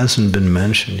that hasn't been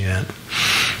mentioned yet.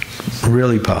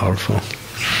 Really powerful.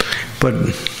 But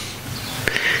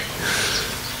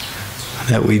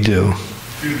that we do.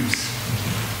 Films.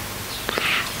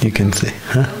 You can say,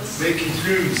 huh? Making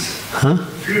films. Huh?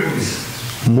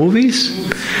 Films. Movies?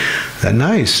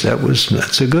 Nice.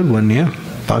 That's a good one, yeah.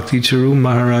 Bhakti Charu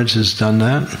Maharaj has done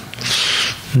that.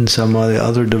 And some of the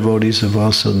other devotees have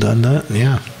also done that,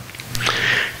 yeah.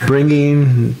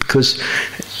 Because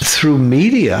through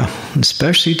media,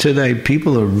 especially today,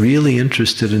 people are really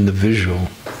interested in the visual.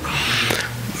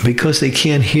 Because they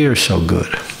can't hear so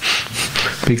good.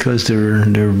 Because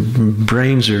their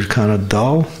brains are kind of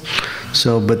dull.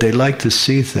 But they like to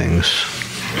see things.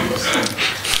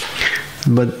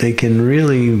 But they can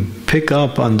really pick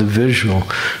up on the visual.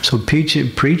 So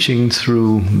preaching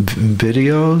through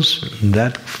videos,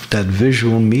 that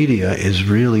visual media is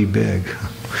really big.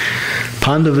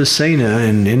 Pandavasena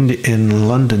in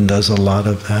London does a lot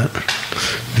of that.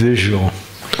 Visual.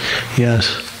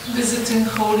 Yes? Visiting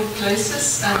holy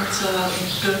places and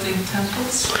building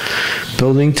temples.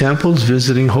 Building temples,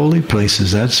 visiting holy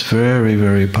places. That's very,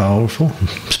 very powerful.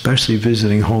 Especially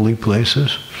visiting holy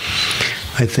places.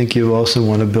 I think you also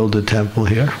want to build a temple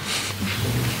here,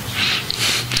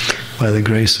 by the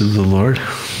grace of the Lord.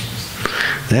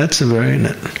 That's a very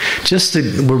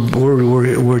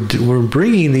we're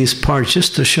bringing these parts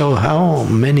just to show how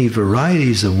many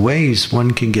varieties of ways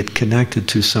one can get connected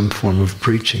to some form of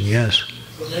preaching. Yes.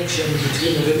 Connection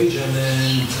between religion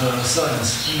and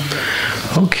science.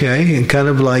 Okay, and kind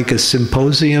of like a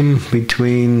symposium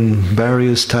between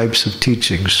various types of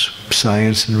teachings,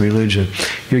 science and religion.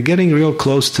 You're getting real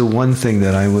close to one thing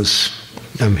that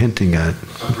I'm hinting at.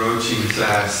 Approaching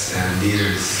class and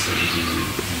leaders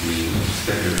in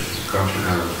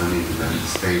the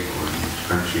state or the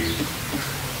country.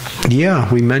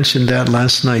 Yeah, we mentioned that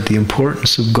last night, the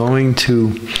importance of going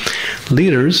to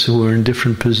leaders who are in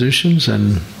different positions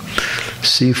and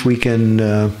see if we can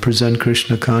present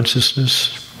Krishna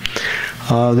consciousness.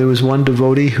 There was one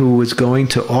devotee who was going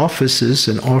to offices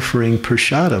and offering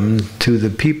prasadam to the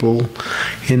people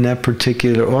in that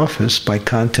particular office by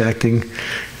contacting,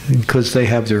 because they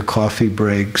have their coffee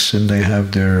breaks and they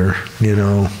have their,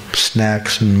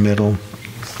 snacks in the middle.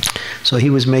 So he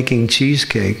was making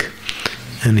cheesecake.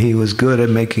 And he was good at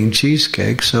making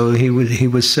cheesecake, so he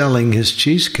was selling his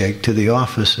cheesecake to the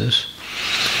offices.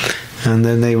 And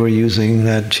then they were using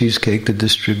that cheesecake to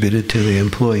distribute it to the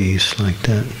employees, like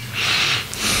that.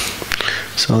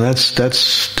 So that's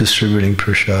distributing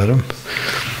prasadam.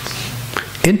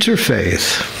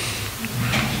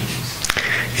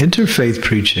 Interfaith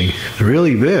preaching,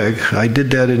 really big. I did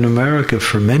that in America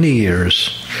for many years.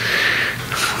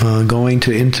 Going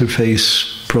to interfaith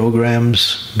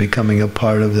programs, becoming a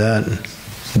part of that,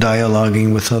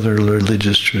 dialoguing with other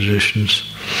religious traditions.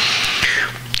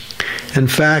 In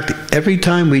fact, every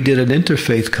time we did an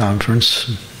interfaith conference,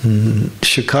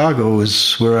 Chicago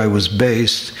is where I was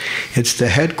based. It's the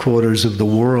headquarters of the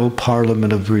World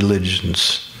Parliament of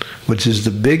Religions, which is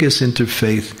the biggest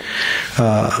interfaith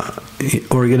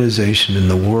organization in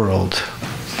the world.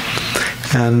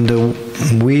 And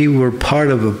we were part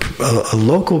of a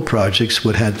local project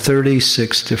which had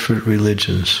 36 different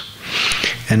religions.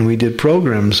 And we did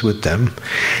programs with them.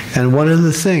 And one of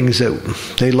the things that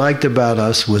they liked about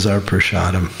us was our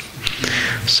prasadam.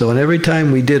 So every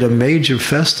time we did a major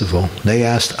festival, they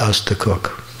asked us to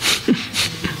cook.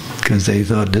 Because they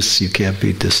thought, you can't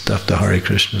beat this stuff, the Hare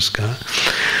Krishna's got.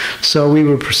 So we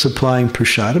were supplying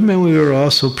prasadam, and we were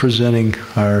also presenting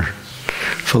our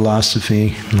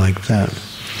philosophy like that.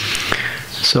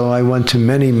 So I went to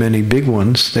many, many big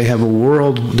ones. They have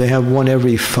one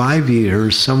every 5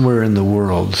 years somewhere in the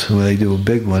world where they do a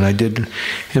big one. I did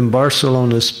in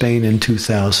Barcelona, Spain in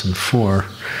 2004.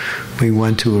 We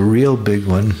went to a real big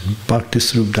one.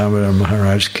 Bhaktisvarup Damodar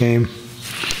Maharaj came.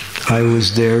 I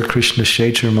was there. Krishna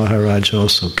Kshetra Maharaj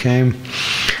also came.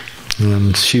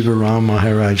 Shivaram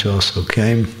Maharaj also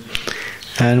came.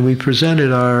 And we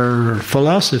presented our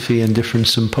philosophy in different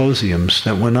symposiums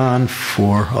that went on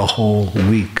for a whole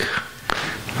week.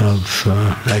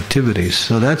 activities.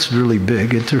 So that's really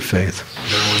big, interfaith.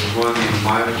 There was one in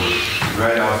Mayapur,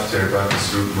 right after Bhakti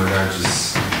Swarup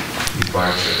Maharaj's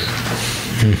departure.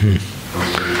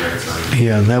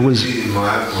 Yeah, that was... in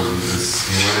Mayapur because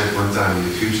he wanted one time in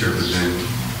the future, but then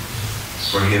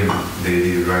for him, they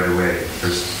did it right away.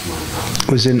 First one.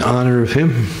 Was in honor of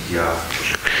him? Yeah.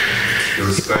 There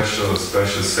was special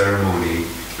ceremony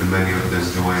when many of them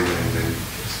joined, and then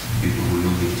people who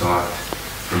knew him talked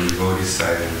from the devotee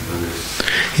side and others.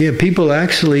 Yeah, people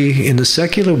actually in the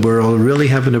secular world really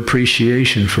have an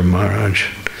appreciation for Maharaj,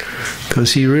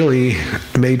 because he really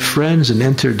made friends and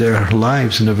entered their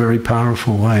lives in a very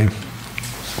powerful way.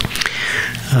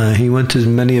 He went to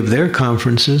many of their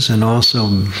conferences and also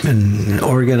in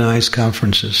organized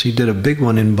conferences. He did a big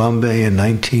one in Bombay in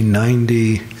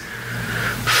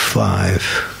 1995.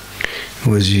 It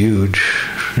was huge.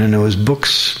 And there was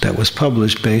books that was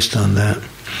published based on that.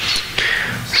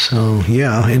 So,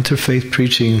 yeah, interfaith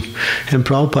preaching. And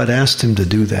Prabhupada asked him to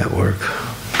do that work.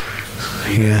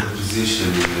 Yeah.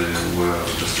 Position in the World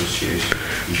Association.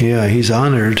 Yeah, he's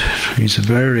honored. He's a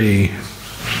very,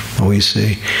 what we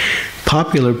say,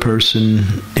 popular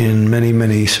person in many,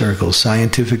 many circles,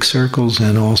 scientific circles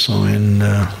and also in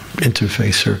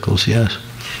interfaith circles, yes.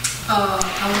 I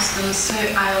was going to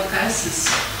say ILS is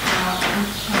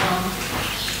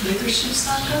leadership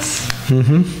sanghas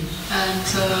and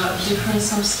different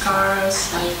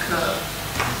samskaras like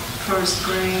first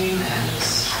grain and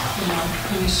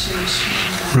initiation.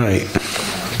 Right.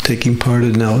 Taking part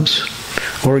in those,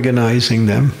 organizing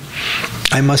them.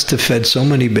 I must have fed so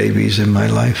many babies in my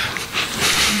life.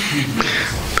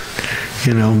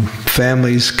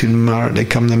 Families they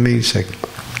come to me and say,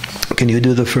 "Can you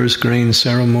do the first grain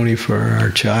ceremony for our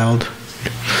child?"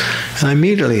 And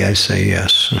immediately I say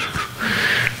yes.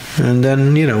 And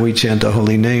then, we chant the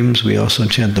holy names. We also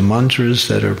chant the mantras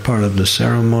that are part of the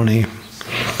ceremony.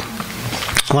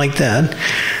 Like that.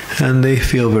 And they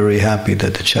feel very happy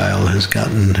that the child has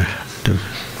gotten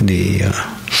the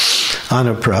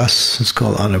anapras. It's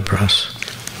called anapras.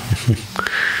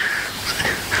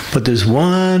 But there's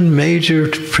one major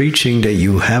preaching that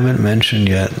you haven't mentioned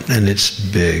yet, and it's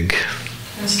big.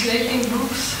 Translating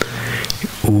books.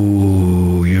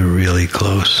 Ooh, you're really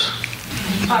close.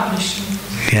 Publishing.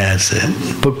 Yeah, that's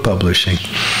it. Book publishing.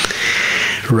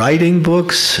 Writing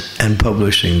books and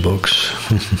publishing books.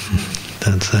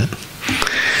 That's it.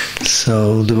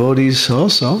 So devotees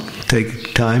also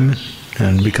take time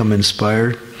and become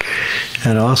inspired,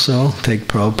 and also take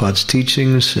Prabhupada's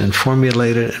teachings and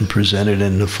formulate it and present it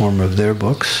in the form of their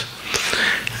books.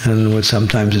 And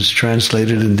sometimes it's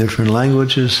translated in different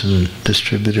languages and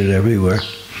distributed everywhere.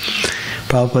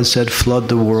 Prabhupada said, flood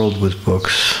the world with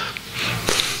books.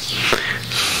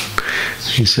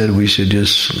 He said we should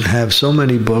just have so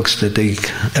many books that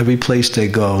every place they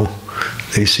go,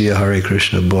 they see a Hare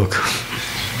Krishna book.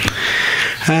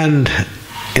 And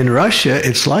in Russia,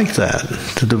 it's like that.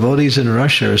 The devotees in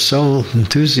Russia are so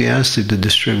enthusiastic to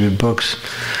distribute books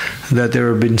that there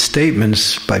have been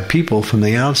statements by people from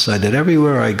the outside that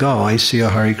everywhere I go, I see a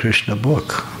Hare Krishna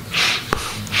book.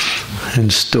 In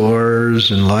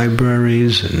stores and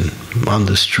libraries and on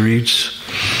the streets.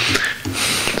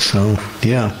 So,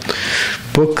 yeah.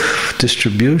 Book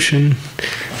distribution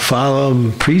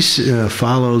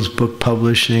follows book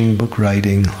publishing, book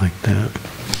writing, like that.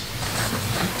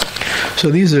 So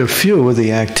these are a few of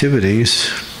the activities.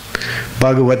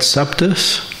 Bhagavat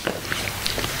Saptas.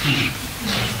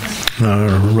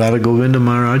 Radha Govinda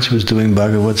Maharaj was doing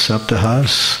Bhagavat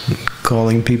Saptahas,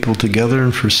 calling people together,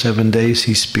 and for 7 days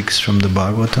he speaks from the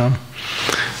Bhagavatam.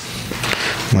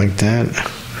 Like that.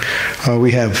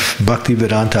 We have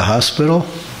Bhaktivedanta Hospital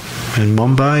in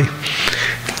Mumbai.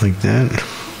 Like that.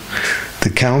 The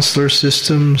counselor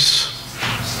systems.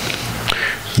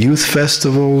 Youth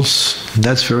festivals,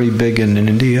 that's very big in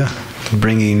India,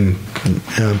 bringing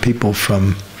people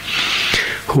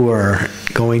who are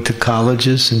going to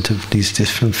colleges into these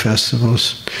different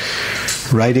festivals.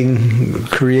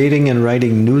 Creating and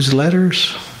writing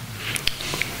newsletters.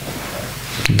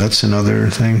 That's another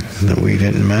thing that we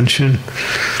didn't mention.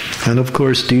 And of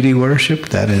course, deity worship,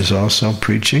 that is also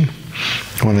preaching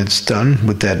when it's done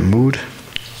with that mood.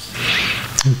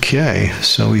 Okay,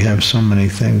 so we have so many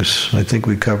things. I think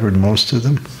we covered most of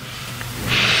them.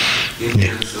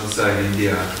 Indians outside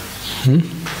India.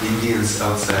 Indians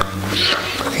outside India.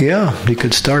 Yeah, you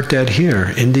could start that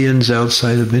here. Indians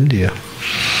outside of India.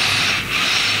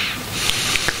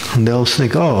 And they'll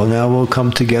think, now we'll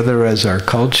come together as our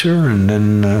culture, and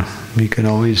then we can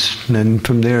then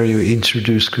from there you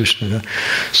introduce Krishna.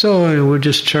 So we're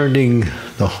just turning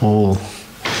the whole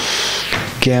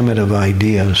gamut of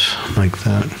ideas like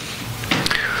that.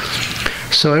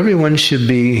 So everyone should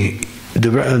be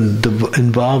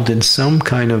involved in some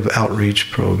kind of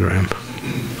outreach program.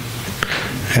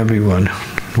 Everyone,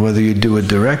 whether you do it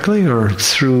directly or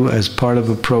through as part of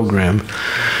a program,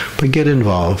 but get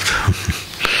involved.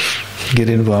 Get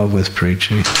involved with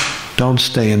preaching. Don't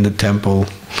stay in the temple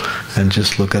and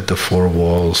just look at the four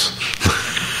walls.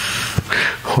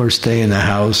 Or stay in the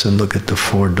house and look at the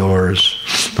four doors,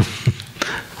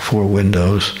 four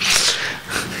windows.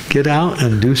 Get out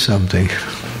and do something.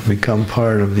 Become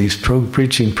part of these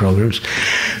preaching programs.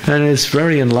 And it's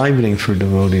very enlivening for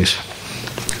devotees.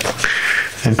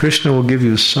 And Krishna will give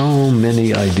you so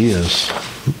many ideas.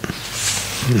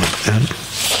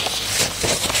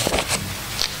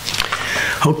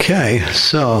 Okay,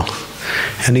 so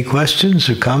any questions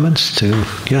or comments to?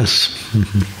 Yes. You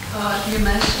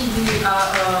mentioned the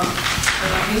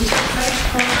interfaith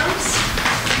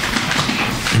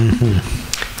programs.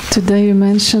 Today you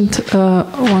mentioned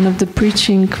one of the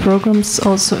preaching programs,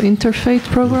 also interfaith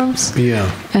programs.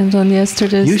 Yeah. And on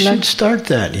yesterday's you should start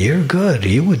that. You're good.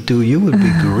 You would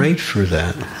be great for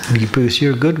that. Because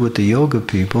you're good with the yoga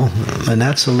people, and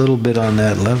that's a little bit on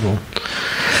that level.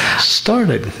 Start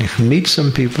it. Meet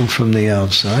some people from the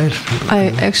outside.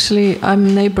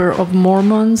 I'm neighbor of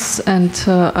Mormons, and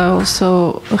I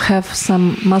also have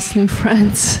some Muslim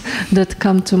friends that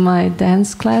come to my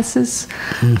dance classes.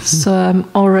 Mm-hmm. So I'm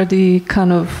already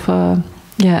kind of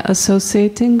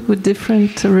associating with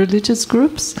different religious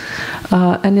groups.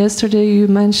 And yesterday you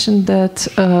mentioned that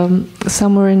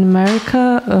somewhere in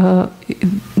America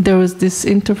there was this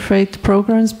interfaith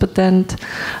programs, but then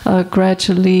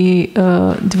gradually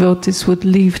devotees would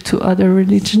leave to other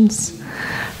religions.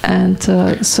 And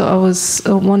so I was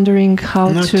wondering how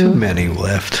Not too many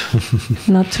left.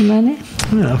 Not too many?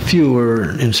 A few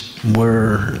were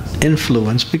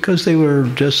influenced because they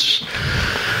weren't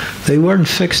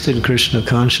fixed in Krishna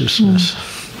consciousness.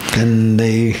 And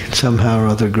they somehow or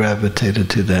other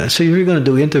gravitated to that. So if you're going to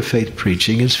do interfaith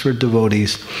preaching, it's for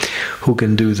devotees who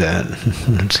can do that.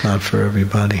 It's not for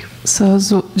everybody. So I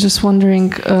was just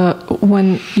wondering,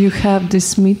 when you have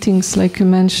these meetings, like you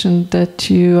mentioned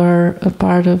that you are a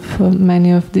part of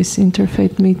many of these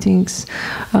interfaith meetings,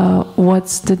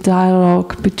 what's the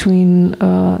dialogue between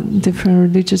different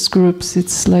religious groups?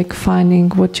 It's like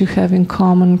finding what you have in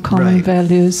common right.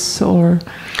 values, or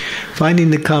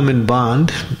finding the common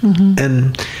bond. Mm-hmm.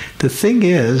 And the thing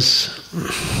is,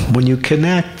 when you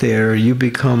connect there, you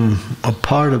become a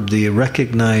part of the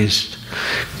recognized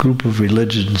group of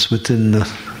religions within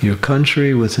your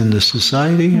country, within the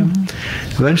society,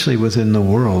 eventually within the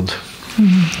world.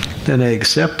 Mm-hmm. Then they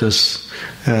accept us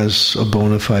as a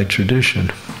bona fide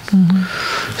tradition. Mm-hmm.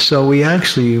 So we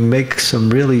actually make some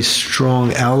really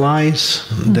strong allies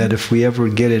that if we ever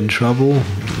get in trouble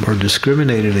or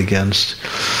discriminated against,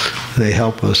 they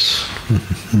help us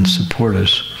and support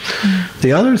us.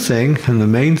 The other thing, and the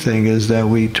main thing, is that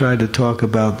we try to talk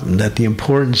about that the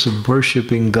importance of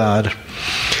worshiping God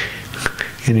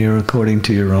according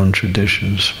to your own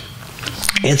traditions.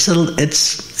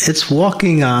 It's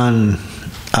walking on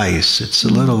ice. It's a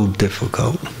little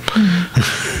difficult.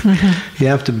 You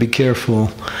have to be careful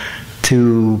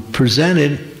to present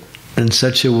it in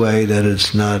such a way that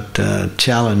it's not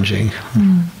challenging.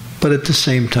 But at the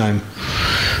same time,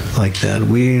 like that,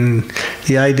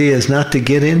 the idea is not to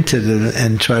get into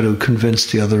and try to convince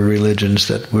the other religions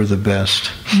that we're the best.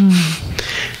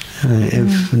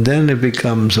 Then it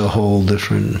becomes a whole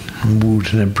different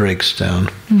mood and it breaks down.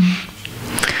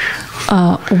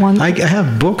 I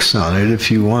have books on it. If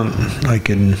you want, I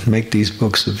can make these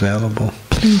books available.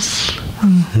 Please.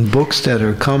 Books that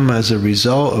are come as a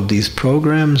result of these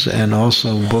programs, and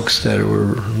also books that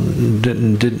were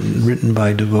written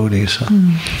by devotees.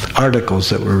 Articles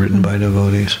that were written by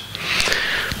devotees.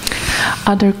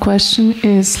 Other question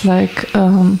is like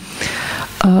in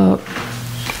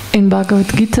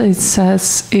Bhagavad Gita it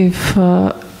says if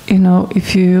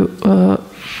you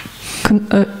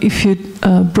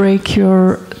break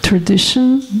your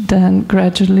tradition, then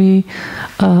gradually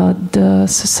the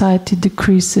society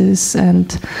decreases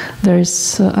and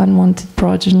there's unwanted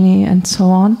progeny and so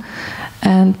on.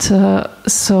 And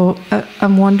so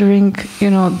I'm wondering,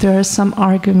 there are some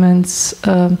arguments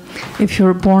if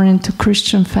you're born into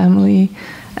Christian family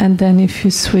and then if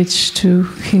you switch to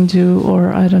Hindu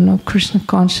or, Krishna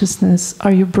consciousness,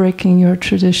 are you breaking your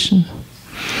tradition?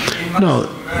 No.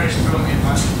 Very strong in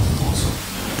Muslim also.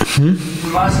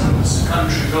 Muslims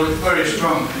country very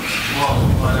strong.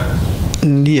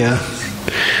 Yeah.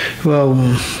 Well,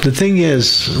 the thing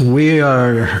is, we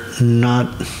are not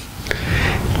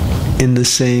in the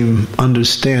same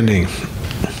understanding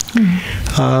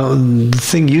The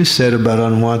thing you said about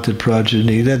unwanted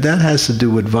progeny, that has to do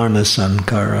with Varna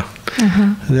Sankara.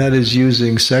 That is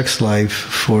using sex life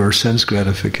for sense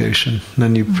gratification.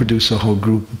 Then you produce a whole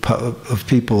group of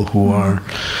people who are,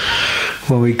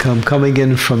 when we coming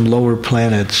in from lower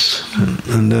planets,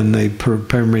 and then they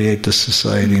permeate the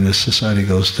society, and the society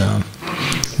goes down.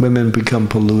 Women become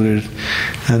polluted,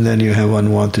 and then you have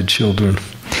unwanted children.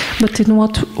 But in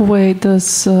what way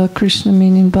does Krishna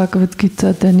mean in Bhagavad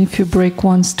Gita then if you break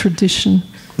one's tradition?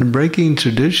 Breaking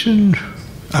tradition?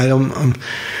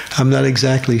 I'm not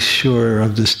exactly sure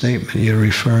of the statement you're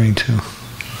referring to.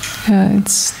 Yeah,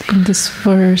 it's in this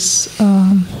verse.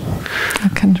 I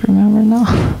can't remember now.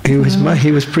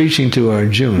 He was preaching to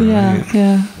Arjuna. Yeah, right?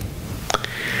 yeah.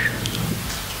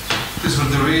 These were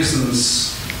the reasons.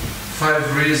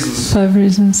 5 reasons. 5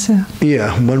 reasons. Yeah.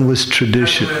 Yeah. One was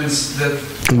tradition.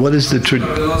 What is the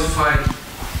tradition? Will not fight.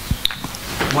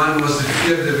 One was the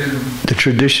fear they will. The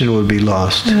tradition will be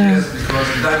lost. Yeah. Yes, because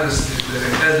the dynasty, the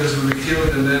elders will be killed,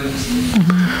 and then.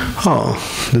 Oh,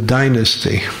 the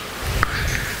dynasty.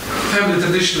 Family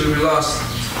tradition will be lost.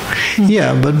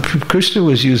 Yeah, but Krishna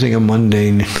was using a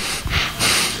mundane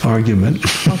argument.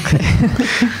 Okay.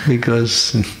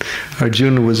 Because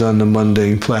Arjuna was on the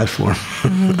mundane platform.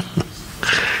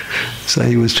 So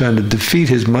he was trying to defeat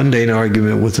his mundane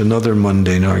argument with another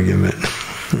mundane argument.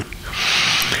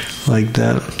 Like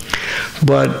that.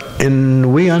 But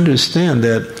we understand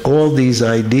that all these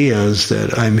ideas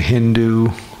that I'm Hindu,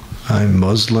 I'm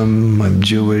Muslim, I'm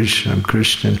Jewish, I'm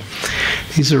Christian,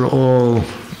 these are all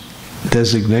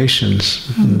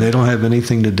designations. They don't have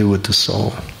anything to do with the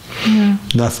soul. Yeah.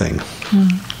 Nothing.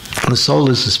 The soul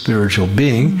is a spiritual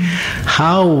being.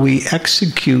 How we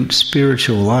execute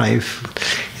spiritual life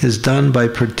is done by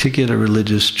particular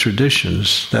religious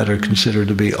traditions that are considered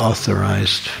to be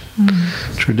authorized.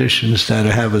 Traditions that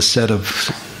have a set of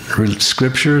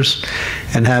scriptures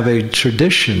and have a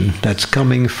tradition that's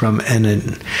coming from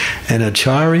an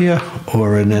acharya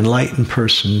or an enlightened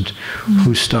person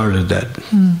who started that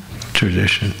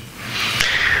tradition.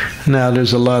 Now,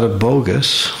 there's a lot of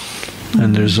bogus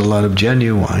and there's a lot of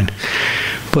genuine,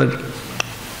 but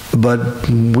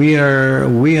we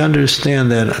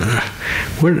understand that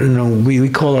we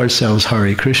call ourselves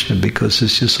Hare Krishna because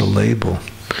it's just a label.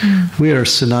 We are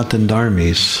Sanatan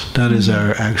Dharmis. That is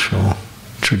our actual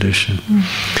tradition.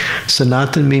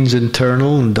 Sanatan means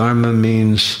internal, and Dharma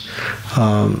means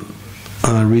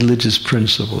religious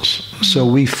principles. So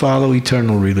we follow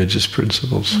eternal religious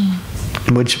principles,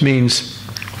 which means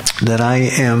that I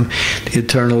am the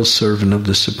eternal servant of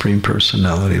the Supreme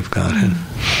Personality of Godhead.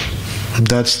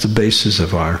 That's the basis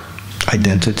of our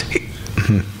identity.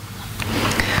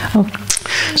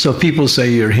 So people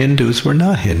say you're Hindus. We're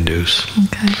not Hindus.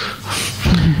 Okay.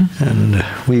 And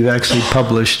we've actually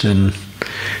published a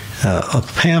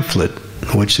pamphlet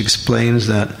which explains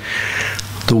that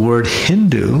the word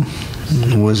Hindu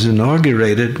was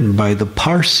inaugurated by the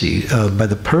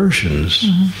Persians,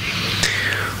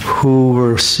 who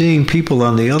were seeing people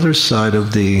on the other side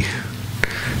of the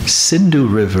Sindhu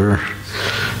River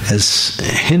as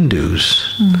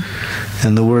Hindus.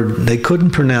 And the word, they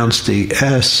couldn't pronounce the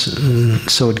S,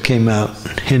 so it came out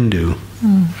Hindu.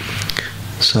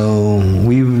 So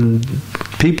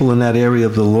people in that area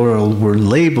of the world were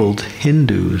labeled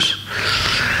Hindus.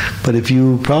 But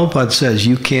Prabhupada says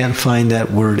you can't find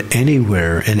that word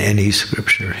anywhere in any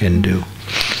scripture, Hindu.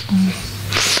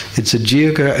 It's a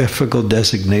geographical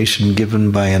designation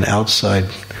given by an outside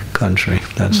country,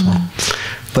 that's all.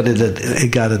 But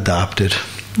it got adopted.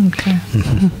 Okay.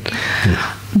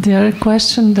 The other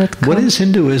question that what is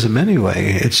Hinduism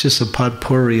anyway? It's just a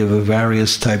potpourri of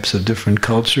various types of different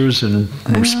cultures and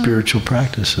spiritual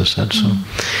practices. That's all.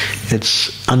 It's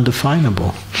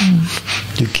undefinable.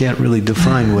 You can't really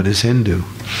define what is Hindu.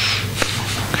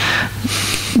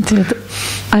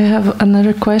 I have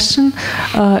another question.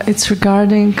 It's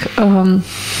regarding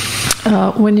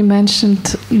when you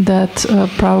mentioned that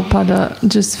Prabhupada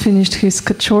just finished his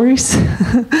kachoris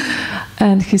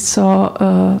and he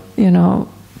saw,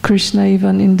 Krishna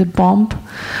even in the bomb.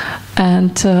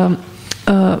 And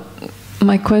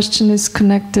my question is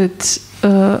connected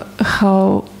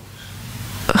how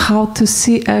to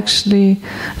see actually.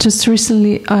 Just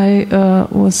recently I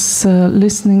was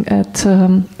listening at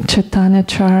Chaitanya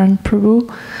Charan Prabhu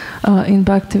in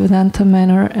Bhaktivedanta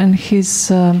Manor, and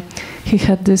he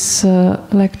had this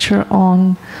lecture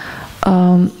on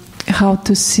how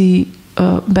to see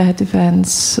bad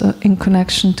events in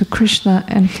connection to Krishna,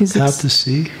 and how to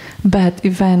see bad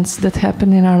events that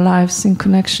happen in our lives in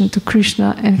connection to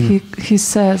Krishna, and he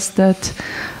says that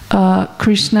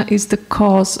Krishna is the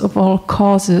cause of all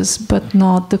causes, but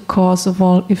not the cause of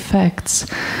all effects,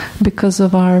 because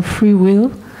of our free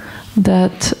will,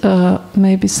 that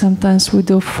maybe sometimes we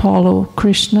do follow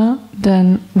Krishna,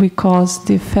 then we cause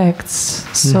the effects.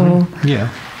 So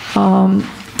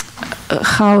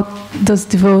how does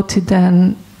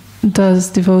devotee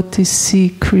see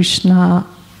Krishna,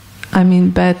 I mean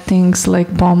bad things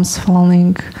like bombs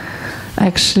falling,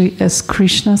 actually as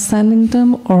Krishna sending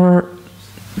them, or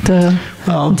the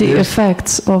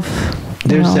effects of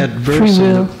there's that verse free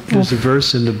will? There's a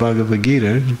verse in the Bhagavad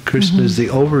Gita, Krishna is the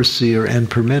overseer and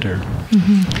permitter.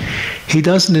 He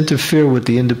doesn't interfere with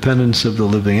the independence of the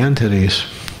living entities.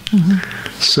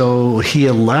 So he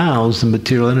allows the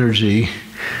material energy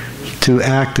to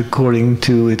act according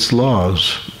to its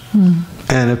laws.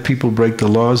 And if people break the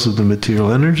laws of the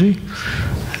material energy,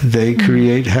 they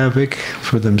create havoc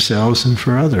for themselves and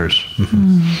for others.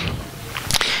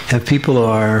 If people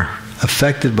are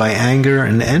affected by anger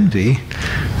and envy,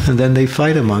 and then they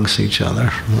fight amongst each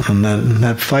other. And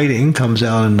that fighting comes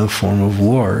out in the form of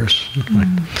wars.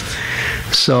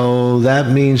 So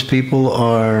that means people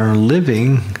are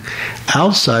living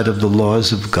outside of the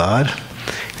laws of God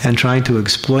and trying to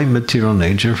exploit material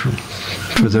nature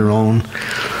for their own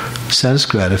sense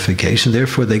gratification.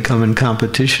 Therefore, they come in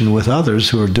competition with others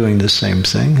who are doing the same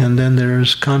thing, and then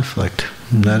there's conflict.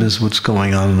 And that is what's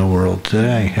going on in the world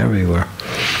today, everywhere.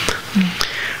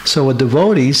 So a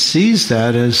devotee sees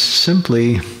that as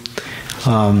simply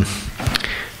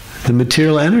the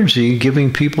material energy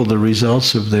giving people the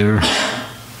results of their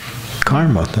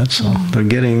karma, that's all. They're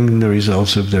getting the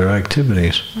results of their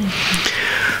activities.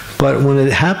 But when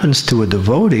it happens to a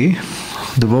devotee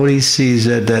sees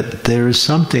that there is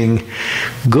something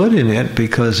good in it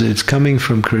because it's coming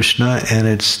from Krishna and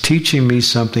it's teaching me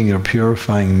something or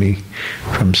purifying me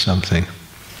from something.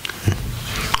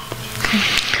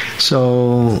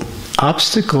 So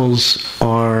obstacles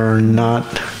are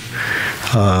not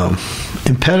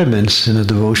impediments in a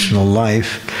devotional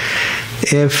life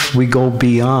if we go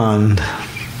beyond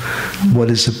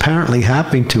what is apparently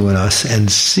happening to us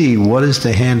and see what is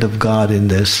the hand of God in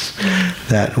this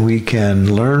that we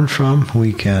can learn from,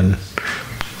 we can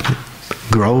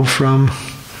grow from,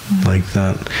 like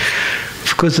that.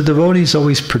 Because the devotee is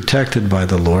always protected by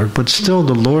the Lord, but still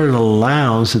the Lord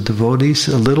allows the devotees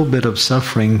a little bit of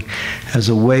suffering as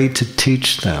a way to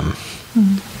teach them.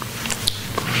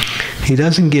 He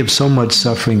doesn't give so much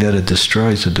suffering that it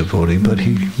destroys the devotee, but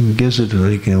he gives it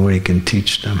where he can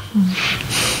teach them.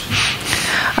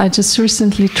 I just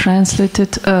recently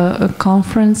translated a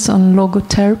conference on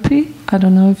logotherapy. I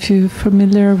don't know if you're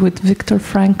familiar with Viktor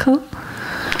Frankl.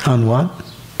 On what?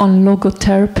 On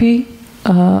logotherapy.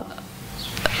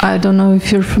 I don't know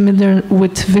if you're familiar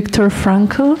with Viktor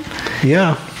Frankl.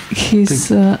 Yeah. He's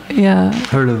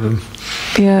heard of him.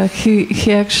 Yeah, he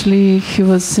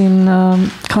was in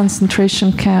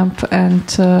concentration camp, and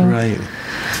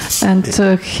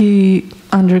he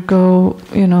undergo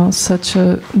such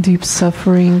a deep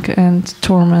suffering and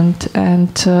torment,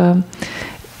 and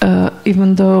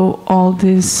even though all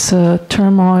this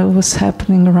turmoil was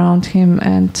happening around him,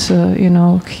 and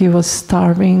he was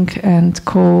starving and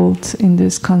cold in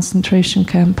this concentration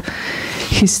camp,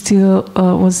 he still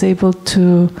was able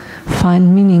to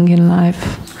find meaning in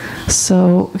life.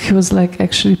 So he was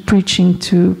actually preaching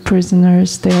to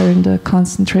prisoners there in the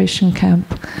concentration camp.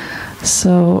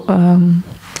 So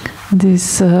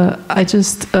this I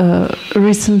just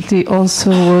recently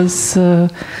also was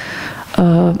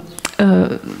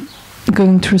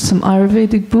going through some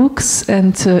Ayurvedic books,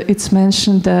 and it's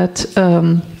mentioned that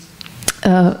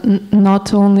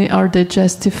not only our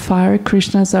digestive fire,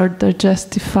 Krishna's our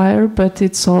digestive fire, but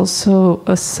it's also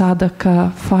a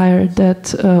sadhaka fire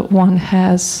that one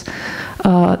has,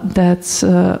 that's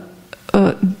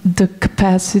the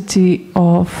capacity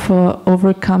of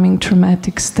overcoming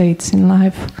traumatic states in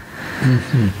life.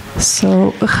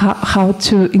 So how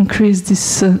to increase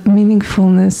this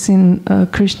meaningfulness in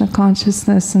Krishna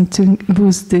consciousness and to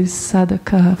boost this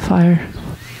sadhaka fire?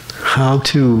 How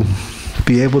to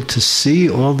be able to see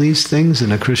all these things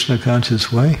in a Krishna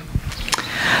conscious way?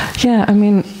 Yeah, I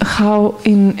mean, how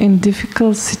in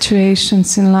difficult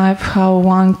situations in life, how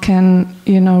one can,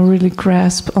 really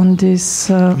grasp on this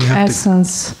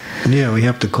essence. We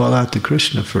have to call out to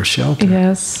Krishna for shelter.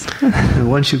 Yes. And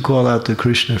once you call out to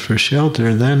Krishna for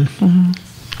shelter, then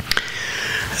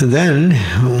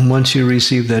once you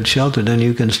receive that shelter, then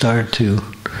you can start to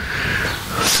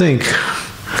think,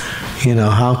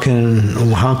 how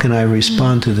can I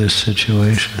respond to this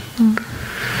situation?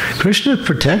 Krishna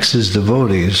protects his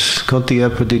devotees. Kotiya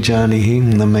pratijanihi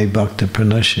name bhakta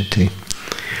pranashati.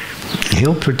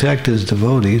 He'll protect his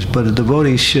devotees, but the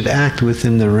devotees should act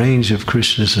within the range of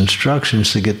Krishna's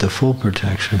instructions to get the full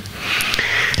protection.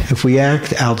 If we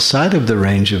act outside of the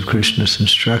range of Krishna's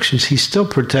instructions, he still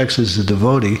protects us as a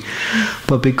devotee,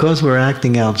 but because we're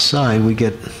acting outside, we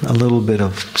get a little bit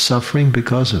of suffering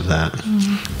because of that,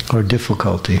 or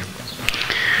difficulty.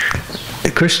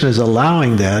 Krishna is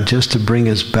allowing that just to bring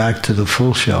us back to the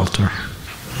full shelter.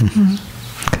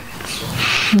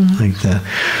 Like that.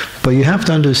 But you have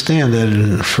to understand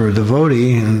that for a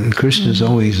devotee, Krishna is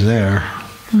always there.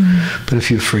 But if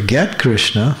you forget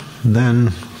Krishna,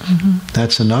 then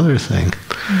that's another thing.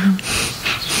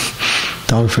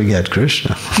 Don't forget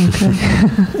Krishna. Okay.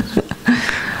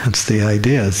 That's the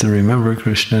idea, is to remember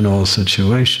Krishna in all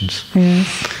situations. Yes.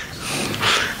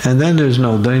 And then there's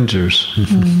no dangers.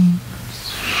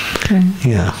 Okay.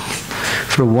 Yeah.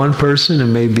 For one person it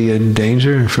may be a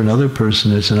danger, and for another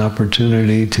person it's an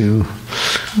opportunity to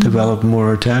develop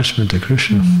more attachment to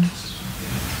Krishna.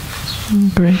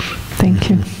 Great. Thank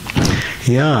you.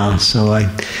 Yeah, so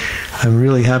I'm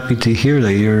really happy to hear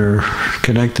that you're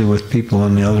connected with people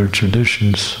in the other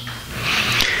traditions.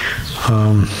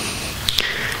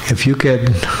 If you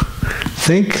could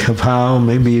think of how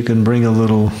maybe you can bring a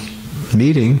little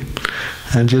meeting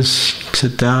and just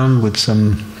sit down with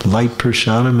some light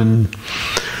prasadam and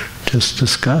just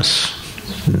discuss.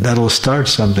 That'll start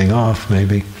something off,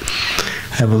 maybe.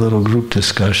 Have a little group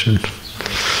discussion.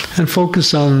 And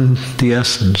focus on the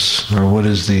essence, or what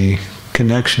is the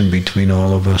connection between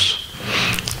all of us.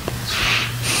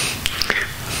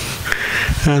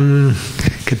 And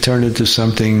it could turn into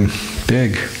something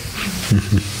big.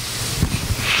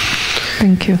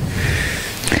 Thank you.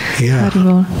 Yeah. Very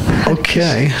well.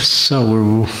 Okay,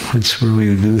 so it's where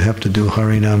we do have to do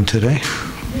Harinam today.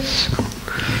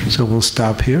 So we'll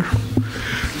stop here.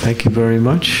 Thank you very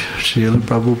much. Srila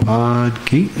Prabhupada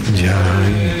ki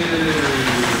jai.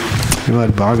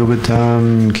 Srimad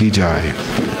Bhagavatam ki jai.